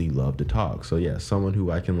really love to talk. So yeah, someone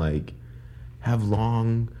who I can like have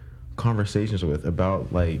long conversations with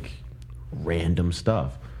about like random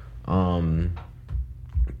stuff.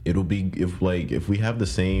 It'll be if we have the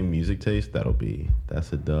same music taste,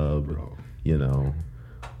 that's a dub. Bro. You know.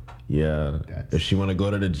 Yeah. If she wanna go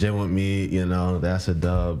to the gym with me, you know, that's a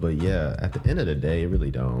dub. But yeah, at the end of the day, it really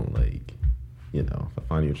don't like, you know, if I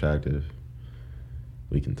find you attractive,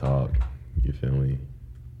 we can talk. You feel me?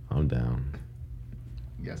 I'm down.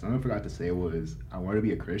 Yeah, something I forgot to say was I wanted to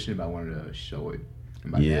be a Christian, but I wanted to show it.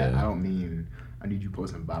 And by Yeah. that, I don't mean I need you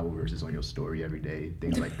posting Bible verses on your story every day,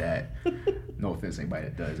 things like that. No offense to anybody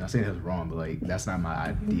that does. I'm not saying that's wrong, but like that's not my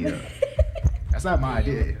idea. That's not my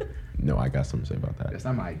idea. No, I got something to say about that. That's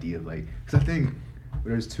not my idea. Like, because I think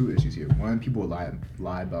there's two issues here. One, people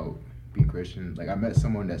lie about being Christian. Like, I met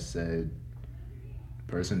someone that said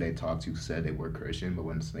the person they talked to said they were Christian, but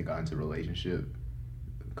once they got into a relationship,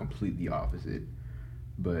 completely opposite.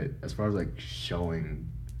 But as far as like showing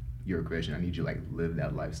you're a Christian, I need you to like live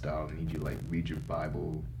that lifestyle. I need you to like read your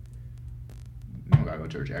Bible. You don't gotta go to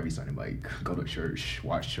church every Sunday. Like, go to church,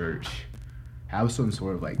 watch church, have some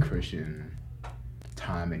sort of like Christian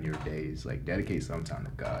time in your days. Like, dedicate some time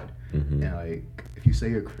to God. Mm-hmm. And like, if you say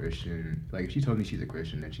you're a Christian, like if she told me she's a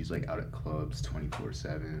Christian and she's like out at clubs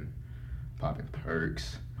 24/7, popping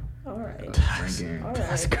perks. All right. Drinking. All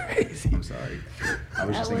That's crazy. I'm sorry. I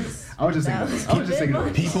was just thinking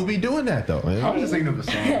of People be doing that though, man. I was just thinking of the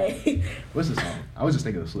song. Hey. What's the song? I was just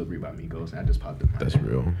thinking of Slippery by Migos, and I just popped in my That's head.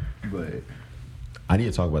 real. But I need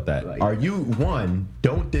to talk about that. Like- Are you one?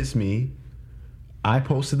 Don't diss me. I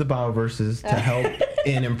posted the Bible verses to help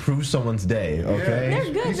and improve someone's day. Okay.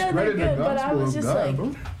 They're good, no, they're good, but I was just like- bro.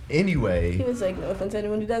 He Anyway, was like, no offense to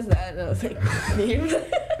anyone who does that. And I was like,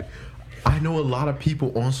 I know a lot of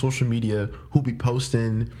people on social media who be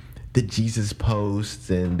posting the Jesus posts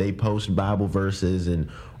and they post Bible verses and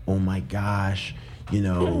oh my gosh, you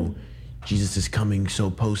know, Jesus is coming,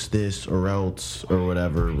 so post this or else or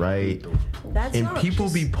whatever, right? that's And not people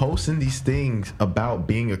just be posting these things about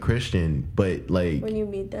being a Christian, but like, when you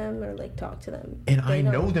meet them or like talk to them. and they I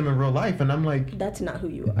don't- know them in real life, and I'm like, That's not who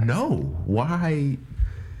you are. no, why?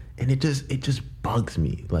 And it just bugs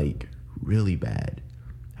me like really bad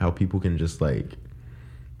how people can just like,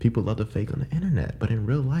 people love to fake on the internet, but in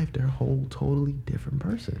real life they're a whole totally different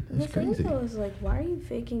person. The It's thing crazy. though is like, why are you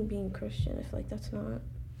faking being Christian if like that's not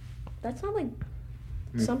like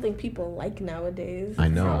something people like nowadays. I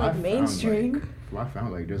know. It's not I like found, mainstream. I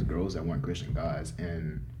found like there's girls that weren't Christian guys,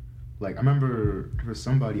 and like I remember there was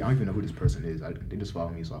somebody, I don't even know who this person is. They just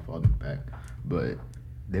followed me, so I followed them back. But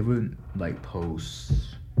they would like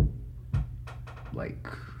post like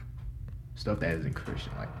stuff that isn't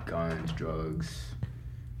Christian, like guns, drugs,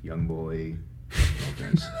 young boy. No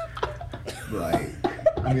offense. But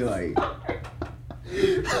like, I mean like.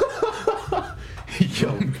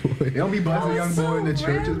 Young boy. They don't be buzzing young boy in the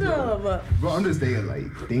churches, bro. random. Bro, I'm just thinking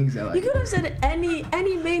like things that like. You could have said any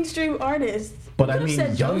mainstream artist. But You I could've mean,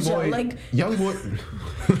 said young Doja, boy, like young boy.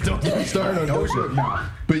 Don't get me started on Doja. Nah.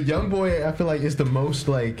 But young boy, I feel like is the most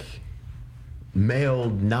like male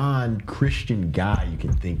non-Christian guy you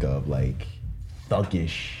can think of, like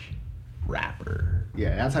thuggish rapper.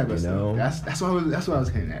 Yeah, that type of You stuff. know? That's what I was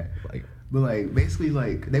hitting at. Like, But like basically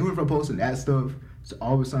like they went from posting that stuff to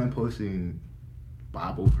all of a sudden posting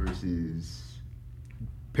Bible verses,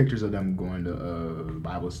 pictures of them going to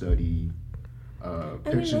Bible study, I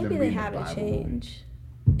pictures mean, of maybe them they reading the haven't Bible. changed.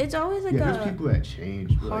 It's always like Yeah, there's a people that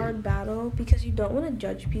change. But hard like, battle because you don't want to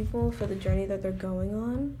judge people for the journey that they're going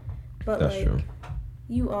on, but that's like true.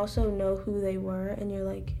 you also know who they were, and you're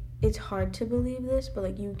like, it's hard to believe this, but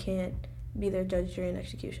like you can't be their judge, jury, and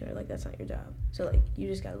executioner. Like, that's not your job. So, like, you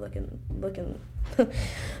just gotta look and look and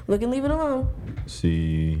leave it alone.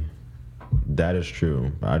 See, that is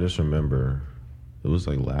true. But I just remember it was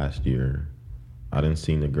like last year. I didn't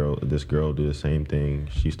see this girl do the same thing.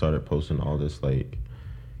 She started posting all this like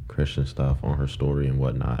Christian stuff on her story and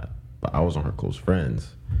whatnot. But I was on her close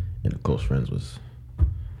friends, and the close friends was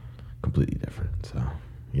completely different. So,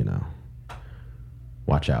 you know,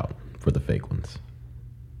 watch out for the fake ones.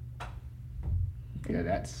 Yeah,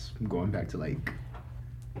 that's going back to like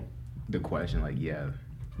the question, like, yeah,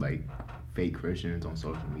 like fake Christians on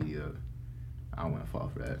social media. I don't want to fall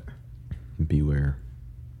for that. Beware.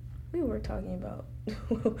 We were talking about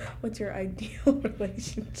what's your ideal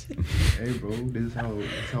relationship. Hey, bro, this is how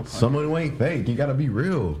Someone who ain't fake. You gotta be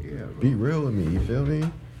real. Yeah, bro. Be real with me. You feel me?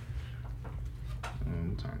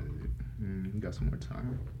 What time is it? We got some more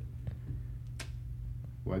time.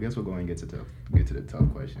 Well, I guess we'll go and get to the tough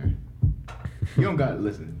question. You don't gotta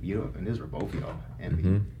listen. And this is for both of y'all and me.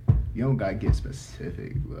 Mm-hmm. You don't gotta get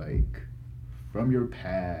specific. Like, from your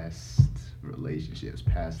past relationships,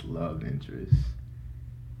 past love interests,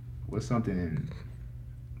 what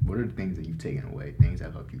are the things that you've taken away? Things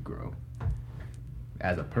that help you grow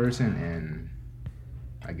as a person, and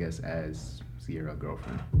I guess as Sierra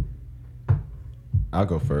girlfriend. I'll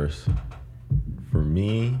go first. For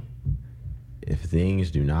me, if things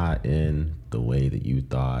do not end the way that you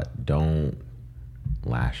thought, don't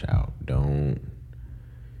lash out. Don't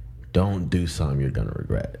do something you're gonna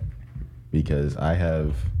regret. Because I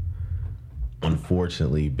have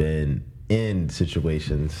unfortunately been in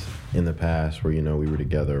situations in the past where, you know, we were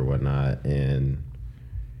together or whatnot, and,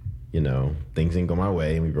 you know, things didn't go my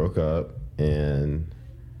way and we broke up, and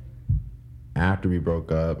after we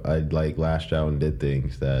broke up, I like lashed out and did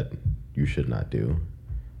things that you should not do,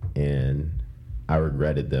 and I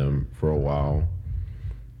regretted them for a while.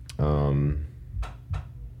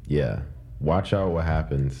 Yeah, watch out what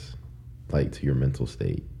happens like to your mental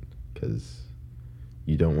state, because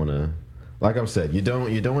you don't want to, like I've said, you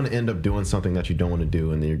don't want to end up doing something that you don't want to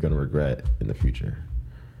do, and then you're going to regret in the future.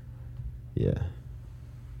 Yeah.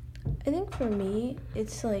 I think for me,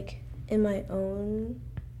 it's like in my own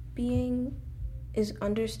being is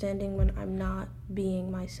understanding when I'm not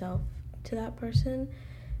being myself to that person,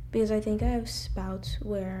 because I think I have spouts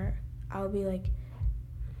where I'll be like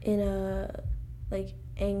in a like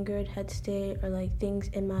angered head state, or like things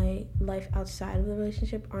in my life outside of the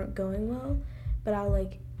relationship aren't going well, but I'll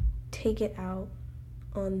like take it out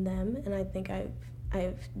on them, and I think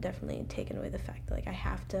I've definitely taken away the fact that like I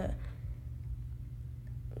have to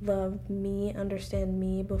love me, understand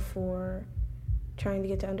me before trying to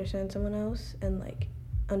get to understand someone else, and like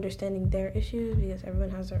understanding their issues, because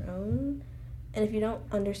everyone has their own. And if you don't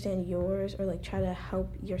understand yours, or like try to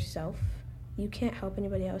help yourself, you can't help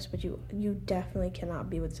anybody else, but you definitely cannot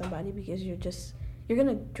be with somebody, because you're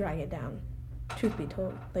gonna drag it down, truth be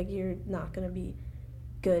told. Like, you're not gonna be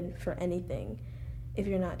good for anything if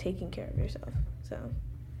you're not taking care of yourself. So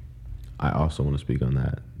I also want to speak on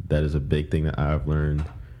that. That is a big thing that I've learned.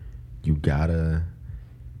 You gotta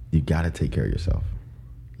take care of yourself,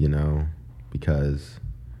 you know, because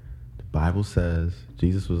the Bible says,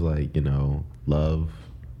 Jesus was like, you know, love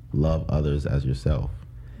others as yourself.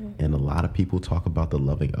 Mm-hmm. And a lot of people talk about the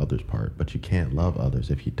loving others part, but you can't love others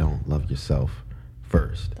if you don't love yourself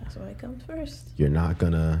first. That's why it comes first. You're not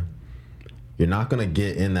gonna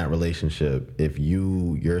get in that relationship if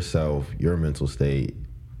you yourself, your mental state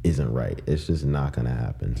isn't right. It's just not gonna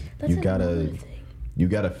happen. That's You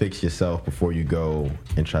gotta fix yourself before you go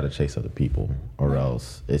and try to chase other people, or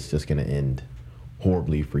else it's just gonna end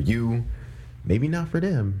horribly for you. Maybe not for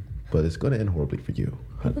them, but it's gonna end horribly for you.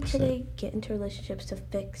 100%. People today get into relationships to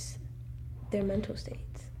fix their mental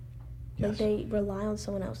states. Yes. Like, they rely on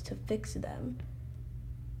someone else to fix them,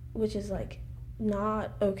 which is like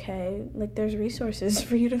not okay. Like, there's resources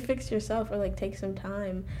for you to fix yourself, or like take some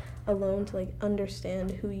time alone to like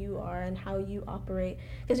understand who you are and how you operate.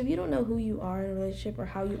 Because if you don't know who you are in a relationship, or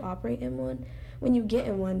how you operate in one, when you get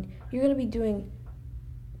in one, you're going to be doing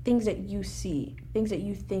things that you see, things that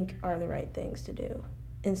you think are the right things to do,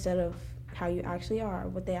 instead of how you actually are,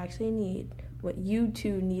 what they actually need, what you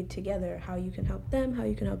two need together, how you can help them, how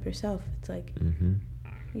you can help yourself. It's like,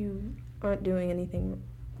 you aren't doing anything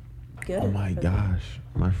good. Oh my gosh,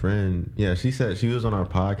 my friend, yeah, she said, she was on our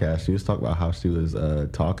podcast, she was talking about how she was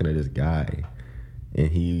talking to this guy,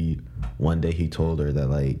 and one day he told her that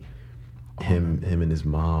like him and his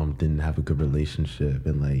mom didn't have a good relationship,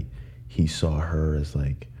 and like he saw her as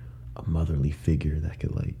like a motherly figure that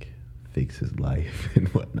could like fix his life and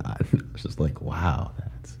whatnot. And I was just like, wow,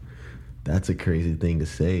 that's a crazy thing to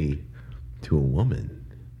say to a woman.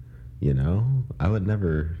 You know, I would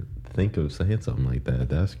never think of saying something like that.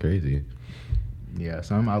 That's crazy. Yeah,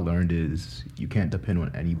 something I learned is you can't depend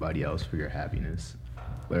on anybody else for your happiness,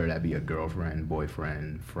 whether that be a girlfriend,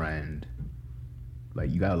 boyfriend, friend. Like,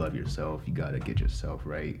 you gotta love yourself. You gotta get yourself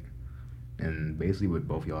right. And basically what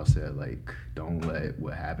both y'all said, like, don't let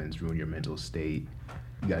what happens ruin your mental state.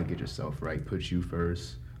 You gotta get yourself right. Put you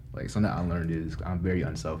first. Like, something I learned is I'm very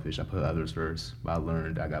unselfish. I put others first, but I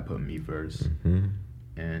learned I gotta put me first. Mm-hmm.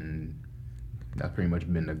 And that's pretty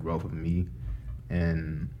much been the growth of me.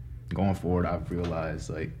 And going forward, I've realized,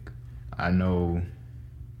 like, I know,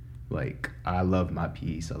 like, I love my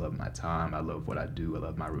peace. I love my time. I love what I do. I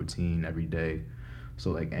love my routine every day.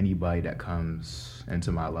 So, like, anybody that comes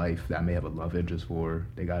into my life that I may have a love interest for,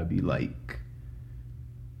 they gotta be, like,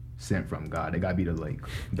 sent from God. They gotta be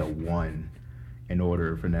the one in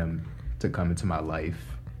order for them to come into my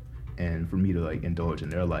life and for me to, like, indulge in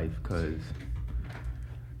their life. Because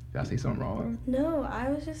did I say something wrong? No, I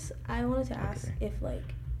wanted to ask if,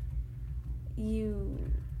 like, you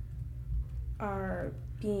are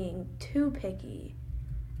being too picky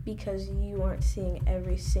because you aren't seeing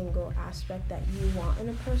every single aspect that you want in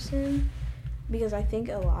a person. Because I think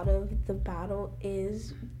a lot of the battle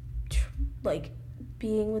is, like,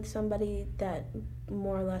 being with somebody that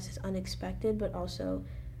more or less is unexpected, but also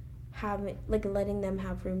having, like, letting them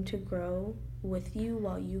have room to grow with you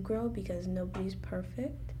while you grow, because nobody's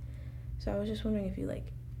perfect. So I was just wondering if you,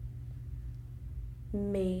 like,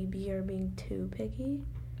 maybe are being too picky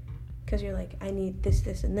because you're like, I need this,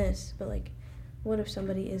 this, and this, but, like, what if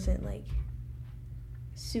somebody isn't, like,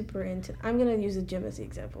 super into, I'm gonna use the gym as the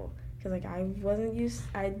example because, like, I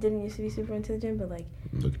didn't used to be super into the gym, but, like,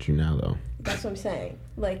 Look at you now, though. that's what I'm saying.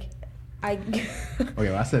 Like, I Okay,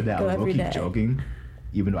 well, I said that I was every low-key day. joking,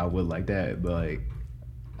 even though I would like that, but, like,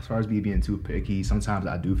 as far as me being too picky, sometimes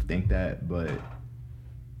I do think that, but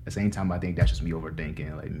at the same time, I think that's just me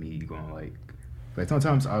overthinking, like, me going, like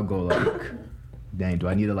sometimes I'll go, like, dang, do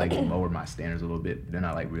I need to, like, lower my standards a little bit? Then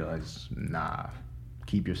I, like, realize, nah,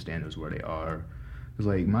 keep your standards where they are. Because,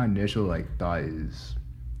 like, my initial, like, thought is,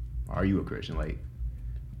 are you a Christian? Like,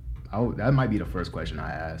 that might be the first question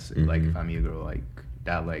I ask. Mm-hmm. Like, if I meet a girl like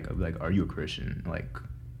that, like, I'll be like, are you a Christian? Like,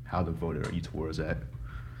 how devoted are you towards that?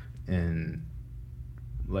 And,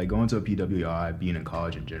 like, going to a PWI, being in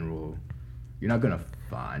college in general, you're not going to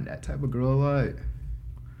find that type of girl a lot.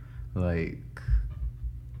 Like,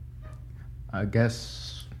 I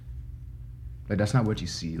guess, like, that's not what you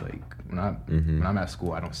see. Like, when I'm at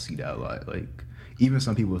school, I don't see that a lot. Like, even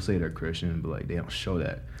some people say they're Christian, but, like, they don't show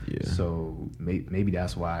that. Yeah. So maybe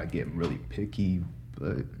that's why I get really picky,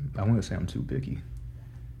 but I want to say I'm too picky.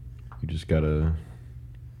 You just gotta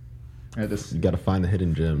you gotta find the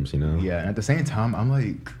hidden gems, you know? Yeah, and at the same time, I'm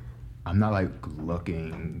not, like,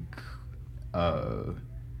 looking, like,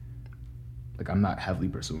 I'm not heavily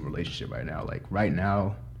pursuing a relationship right now. Like, right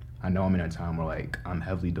now, I know I'm in a time where, like, I'm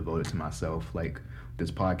heavily devoted to myself. Like,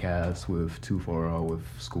 this podcast with 240, with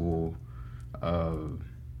school,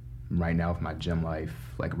 right now with my gym life.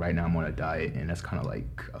 Like, right now I'm on a diet, and that's kind of,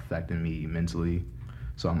 like, affecting me mentally.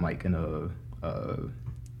 So I'm, like, I'm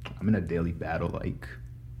in a daily battle, like,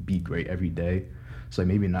 be great every day. So,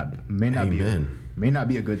 like, may not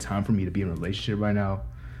be a good time for me to be in a relationship right now.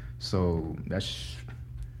 So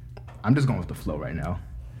I'm just going with the flow right now.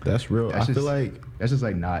 That's real. I feel like that's just,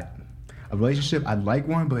 like, not a relationship. I'd like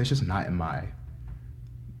one, but it's just not in my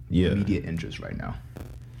immediate interest right now.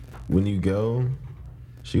 When you go,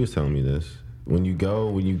 she was telling me this. When you go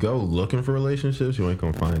looking for relationships, you ain't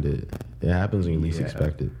gonna find it. It happens when you least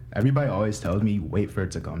expect it. Everybody always tells me wait for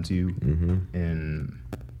it to come to you, Mm-hmm. and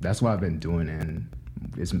that's what I've been doing. And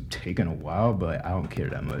it's taken a while, but I don't care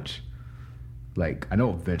that much. Like, I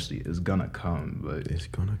know eventually it's gonna come, but It's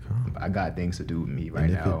gonna come. I got things to do with me right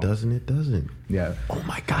And now. if it doesn't, it doesn't. Yeah. Oh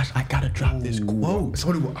my gosh, I gotta drop this quote.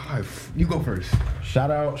 So do I. You go first. Shout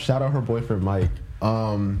out her boyfriend Mike.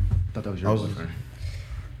 Thought that was your boyfriend.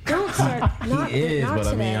 don't start. Not, He is, not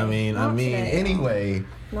but today. I mean, Today. anyway.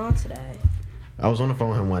 Not today. I was on the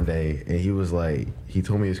phone with him one day, and he was like, he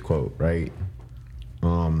told me his quote, right?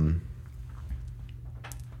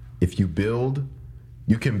 If you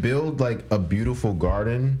can build, like, a beautiful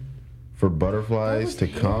garden for butterflies to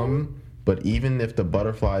come, but even if the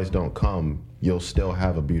butterflies don't come, you'll still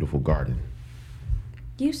have a beautiful garden.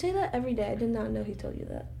 You say that every day. I did not know he told you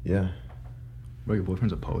that. Yeah. Bro, your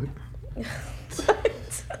boyfriend's a poet?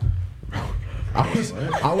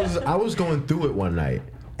 I was going through it one night,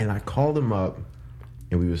 and I called him up,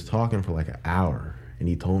 and we was talking for like an hour, and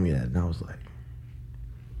he told me that, and I was like,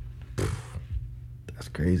 that's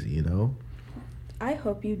crazy, you know? I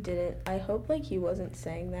hope you didn't. I hope, like, he wasn't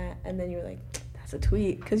saying that, and then you were like, that's That's a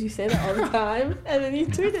tweet because you say that all the time, and then you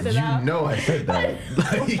tweeted it out. You know I said that.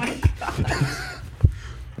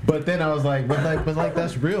 But then I was like, but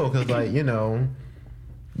that's real because like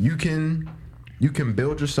you can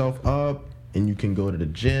build yourself up and you can go to the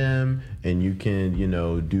gym and you can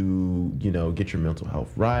get your mental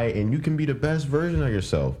health right and you can be the best version of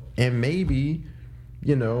yourself and maybe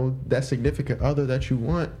that significant other that you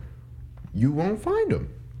want, you won't find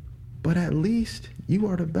them, but at least you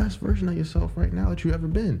are the best version of yourself right now that you've ever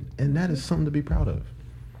been, and that is something to be proud of.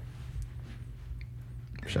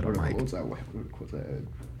 Shut up, Mike. What's that?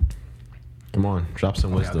 Come on, drop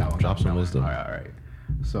some wisdom. Drop some wisdom. All right.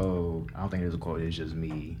 So I don't think there's a quote. It's just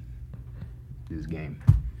me. This game.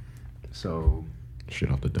 So shit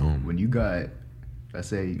off the dome. when you got, let's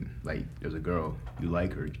say, like, there's a girl, you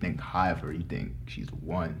like her, you think high of her, you think she's the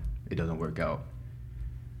one, it doesn't work out.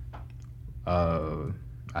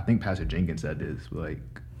 I think Pastor Jenkins said this, like,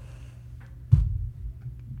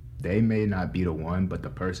 they may not be the one, but the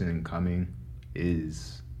person incoming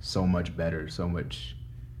is so much better, so much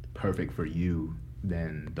perfect for you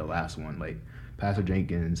than the last one. Like, Pastor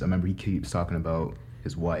Jenkins, I remember he keeps talking about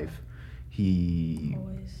his wife. He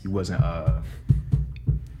wasn't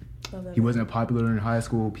popular in high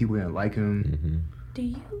school. People didn't like him.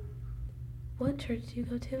 Mm-hmm. What church do you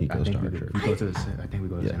go to? He goes to our church. I think we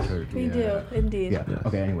go to the same church. We do, indeed. Yeah. Yes.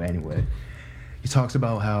 Okay. Anyway, he talks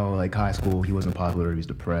about how like high school he wasn't popular. He was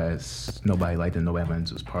depressed. Nobody liked him. Nobody went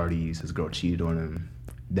to his parties. His girl cheated on him.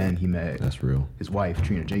 Then he met That's real. his wife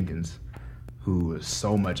Trina Jenkins, who was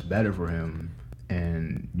so much better for him.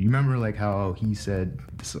 And you remember like how he said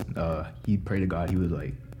he prayed to God. He was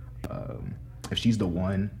like, if she's the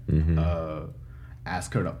one,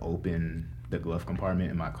 ask her to open the glove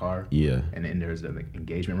compartment in my car. Yeah. And then there's the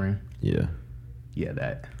engagement ring. Yeah. Yeah,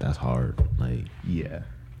 That's hard. Like, yeah.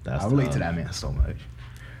 that's I relate tough. to that man so much.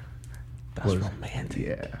 That's romantic.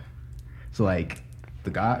 Yeah. So like the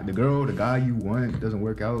guy you want doesn't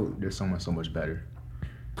work out, there's someone so much better.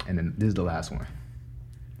 And then this is the last one.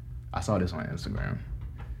 I saw this on Instagram.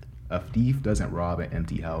 A thief doesn't rob an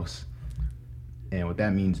empty house. And what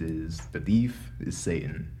that means is the thief is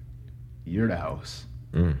Satan. You're the house.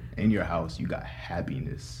 In your house, you got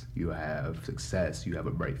happiness. You have success. You have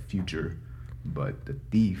a bright future. But the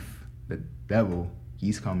thief, the devil,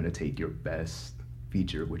 he's coming to take your best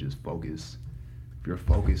feature, which is focus. If you're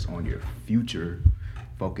focused on your future,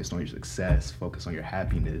 focused on your success, focused on your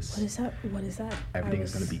happiness. What is that? Everything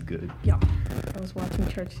is going to be good. Yeah. I was watching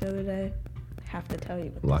church the other day. Have to tell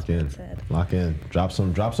you what Lock this in. man said. Lock in. Drop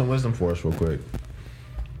some wisdom for us real quick.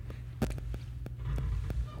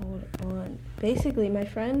 Hold on. Basically, my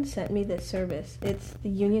friend sent me this service. It's the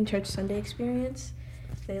Union Church Sunday Experience.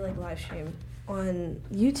 They like live stream on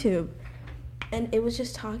YouTube. And it was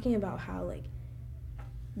just talking about how like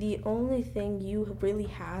the only thing you really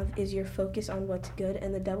have is your focus on what's good,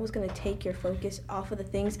 and the devil's going to take your focus off of the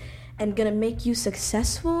things and going to make you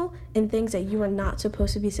successful in things that you are not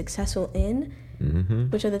supposed to be successful in,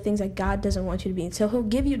 which are the things that God doesn't want you to be in. So he'll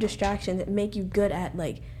give you distractions that make you good at,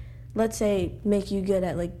 like, let's say, make you good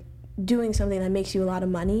at, like, doing something that makes you a lot of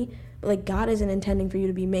money. But, like, God isn't intending for you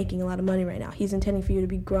to be making a lot of money right now. He's intending for you to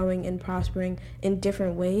be growing and prospering in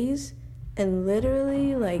different ways. And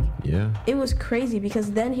literally, like, it was crazy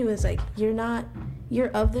because then he was like, you're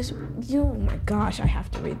of this, oh my gosh, I have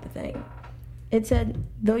to read the thing. It said,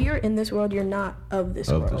 though you're in this world, you're not of this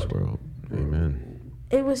world. Of this world. Amen.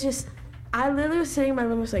 It was just, I literally was sitting in my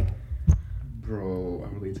room, was like, Bro,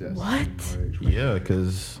 I relate to that What? so much. Yeah,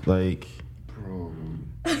 because, like, Bro.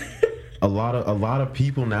 a lot of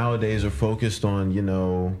people nowadays are focused on,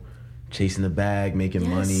 chasing the bag, making Yes.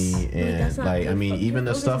 money, Like, and that's not like, I good. mean, Your even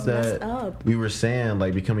the focus stuff is messed that up. we were saying,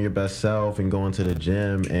 like becoming your best self and going to the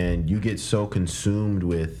gym, and you get so consumed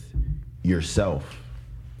with yourself,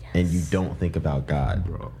 and you don't think about God,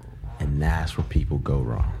 Bro. and that's where people go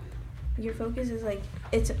wrong. Your focus is like,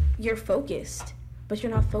 you're focused, but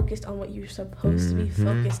you're not focused on what you're supposed to be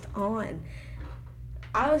focused on.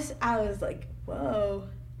 I was like, whoa.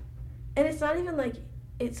 And it's not even like,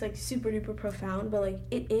 it's like super duper profound, but like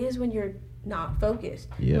it is when you're not focused.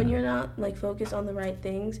 Yeah. When you're not like focused on the right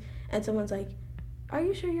things, and someone's like, are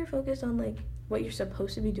you sure you're focused on like what you're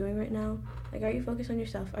supposed to be doing right now? Like, are you focused on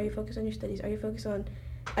yourself? Are you focused on your studies? Are you focused on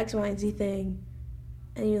X, Y, and Z thing?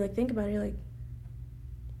 And you like think about it, you're like,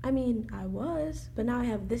 I mean, I was, but now I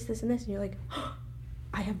have this, this, and this, and you're like, oh,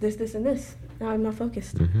 I have this, this, and this. Now I'm not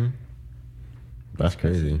focused. That's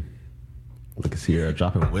crazy. Look at Sierra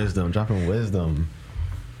dropping wisdom.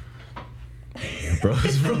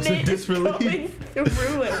 Bro's in disbelief. Going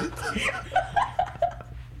through it.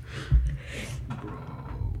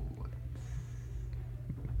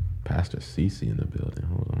 Pastor Cece in the building.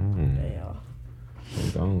 Hold on. Hey, y'all.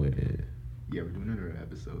 Hold on with it. Yeah, we're doing another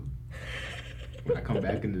episode. When I come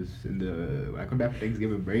back when I come back for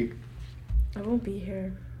Thanksgiving break. I won't be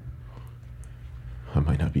here. I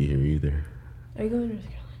might not be here either. Are you going to North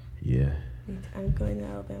Carolina? Yeah. I'm going to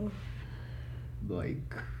Alabama.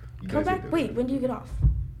 Like, you Come guys back. get Wait, when do you get off?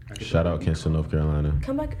 Shout out Kinston, North Carolina.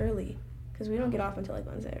 Come back early, because we don't get off until like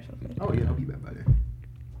Wednesday or something. Oh yeah, I'll be back by then.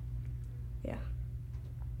 Yeah.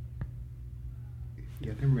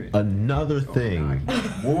 Yeah, I think we're gonna. Another thing. He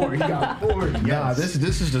got more. Yes. Nah,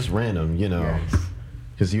 this is just random, you know. Yes.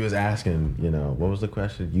 Because he was asking, you know, what was the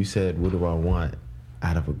question? You said, what do I want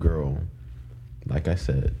out of a girl? Like I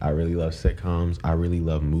said, I really love sitcoms. I really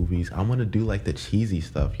love movies. I want to do like the cheesy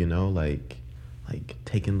stuff, you know, like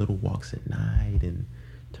taking little walks at night and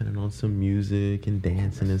turning on some music and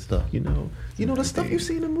dancing and stuff, you know. You know the stuff you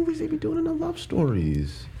see in the movies they be doing in the love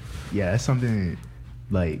stories. Yeah, that's something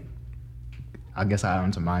like I guess I add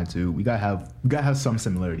on to mine too. We gotta have some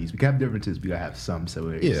similarities. We can have differences. We gotta have some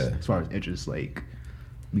similarities. Yeah. As far as interests, like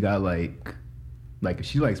we gotta like if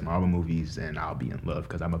she likes Marvel movies, then I'll be in love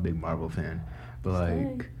because I'm a big Marvel fan. But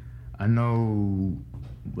like, I know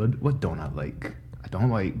what don't I like? I don't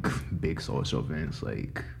like big social events.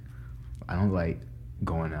 Like, I don't like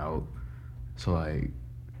going out. So like,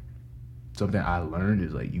 something I learned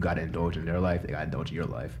is like you gotta indulge in their life. They gotta indulge in your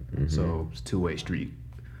life. Mm-hmm. So it's a two-way street.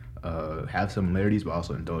 Have similarities, but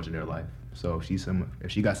also indulge in their life. So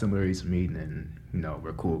if she got similarities to me, then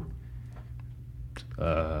we're cool.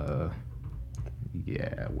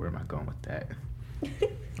 Yeah, where am I going with that?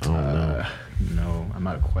 I don't know. No, I'm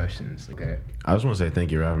out of questions. Okay. I just want to say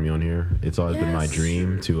thank you for having me on here. It's always been my Yes.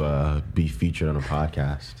 dream to be featured on a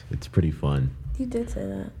podcast. It's pretty fun. You did say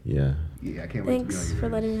that. Yeah. Yeah, I can't wait to be on Thanks yours. for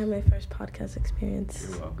letting me have my first podcast experience.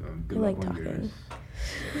 You're welcome. Good I luck like on talking.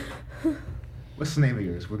 yours. What's the name of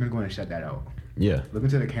yours? We're gonna go ahead and shut that out. Yeah. Look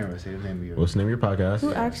into the camera. Say the name of yours. What's the name of your podcast?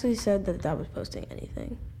 Who actually said that was posting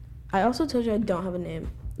anything? I also told you I don't have a name.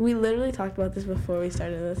 We literally talked about this before we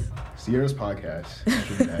started this. Sierra's podcast.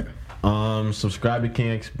 Should that. Subscribe to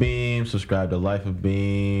KingBeam, subscribe to Life of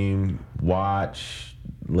Beam, watch,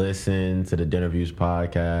 listen to the Dinner Views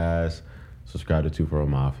podcast, subscribe to 240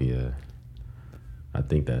 Mafia. I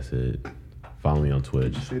think that's it. Follow me on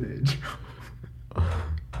Twitch. Say the intro.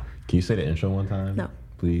 Can you say the intro one time? No.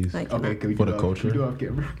 Please. I cannot. Okay, can we For do the it culture? Can we do it off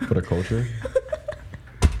camera? For the culture?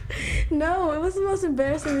 No, it was the most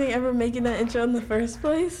embarrassing thing ever making that intro in the first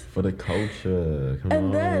place. For the culture. Come And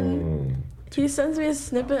on. then he sends me a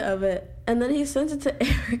snippet of it, and then he sends it to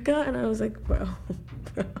Erica, and I was like, bro.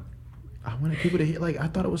 I wanted people to hear, like, I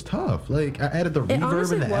thought it was tough. Like, I added the reverb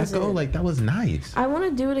honestly and the echo. wasn't. Like, that was nice. I want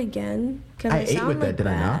to do it again because I I ate sound with like that, did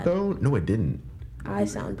bad. I not, though? No, it didn't. I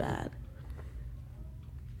sound bad.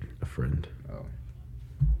 A friend.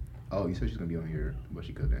 Oh, you said she's gonna be on here, but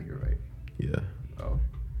she could have been here, right? Yeah. Oh.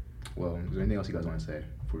 Well, is there anything else you guys want to say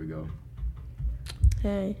before we go?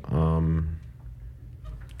 Hey,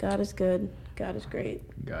 God is good. God is great.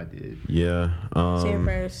 God did. Yeah. Say your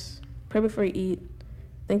prayers. Pray before you eat.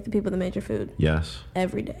 Thank the people that made your food Yes.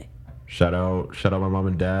 every day. Shout out my mom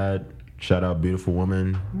and dad. Shout out beautiful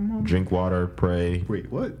woman. Drink water, pray, Wait,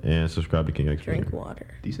 what? and subscribe to KingBeam. Drink water.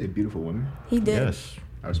 Do you say beautiful woman? He did. Yes.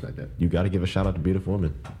 I respect that. You got to give a shout out to beautiful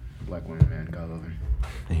women. Black women, man. God love her.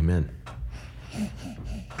 Amen.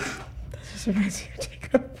 That just reminds me of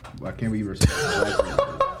Jacob. Why can't we respect black women?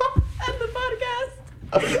 At the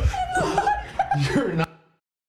podcast.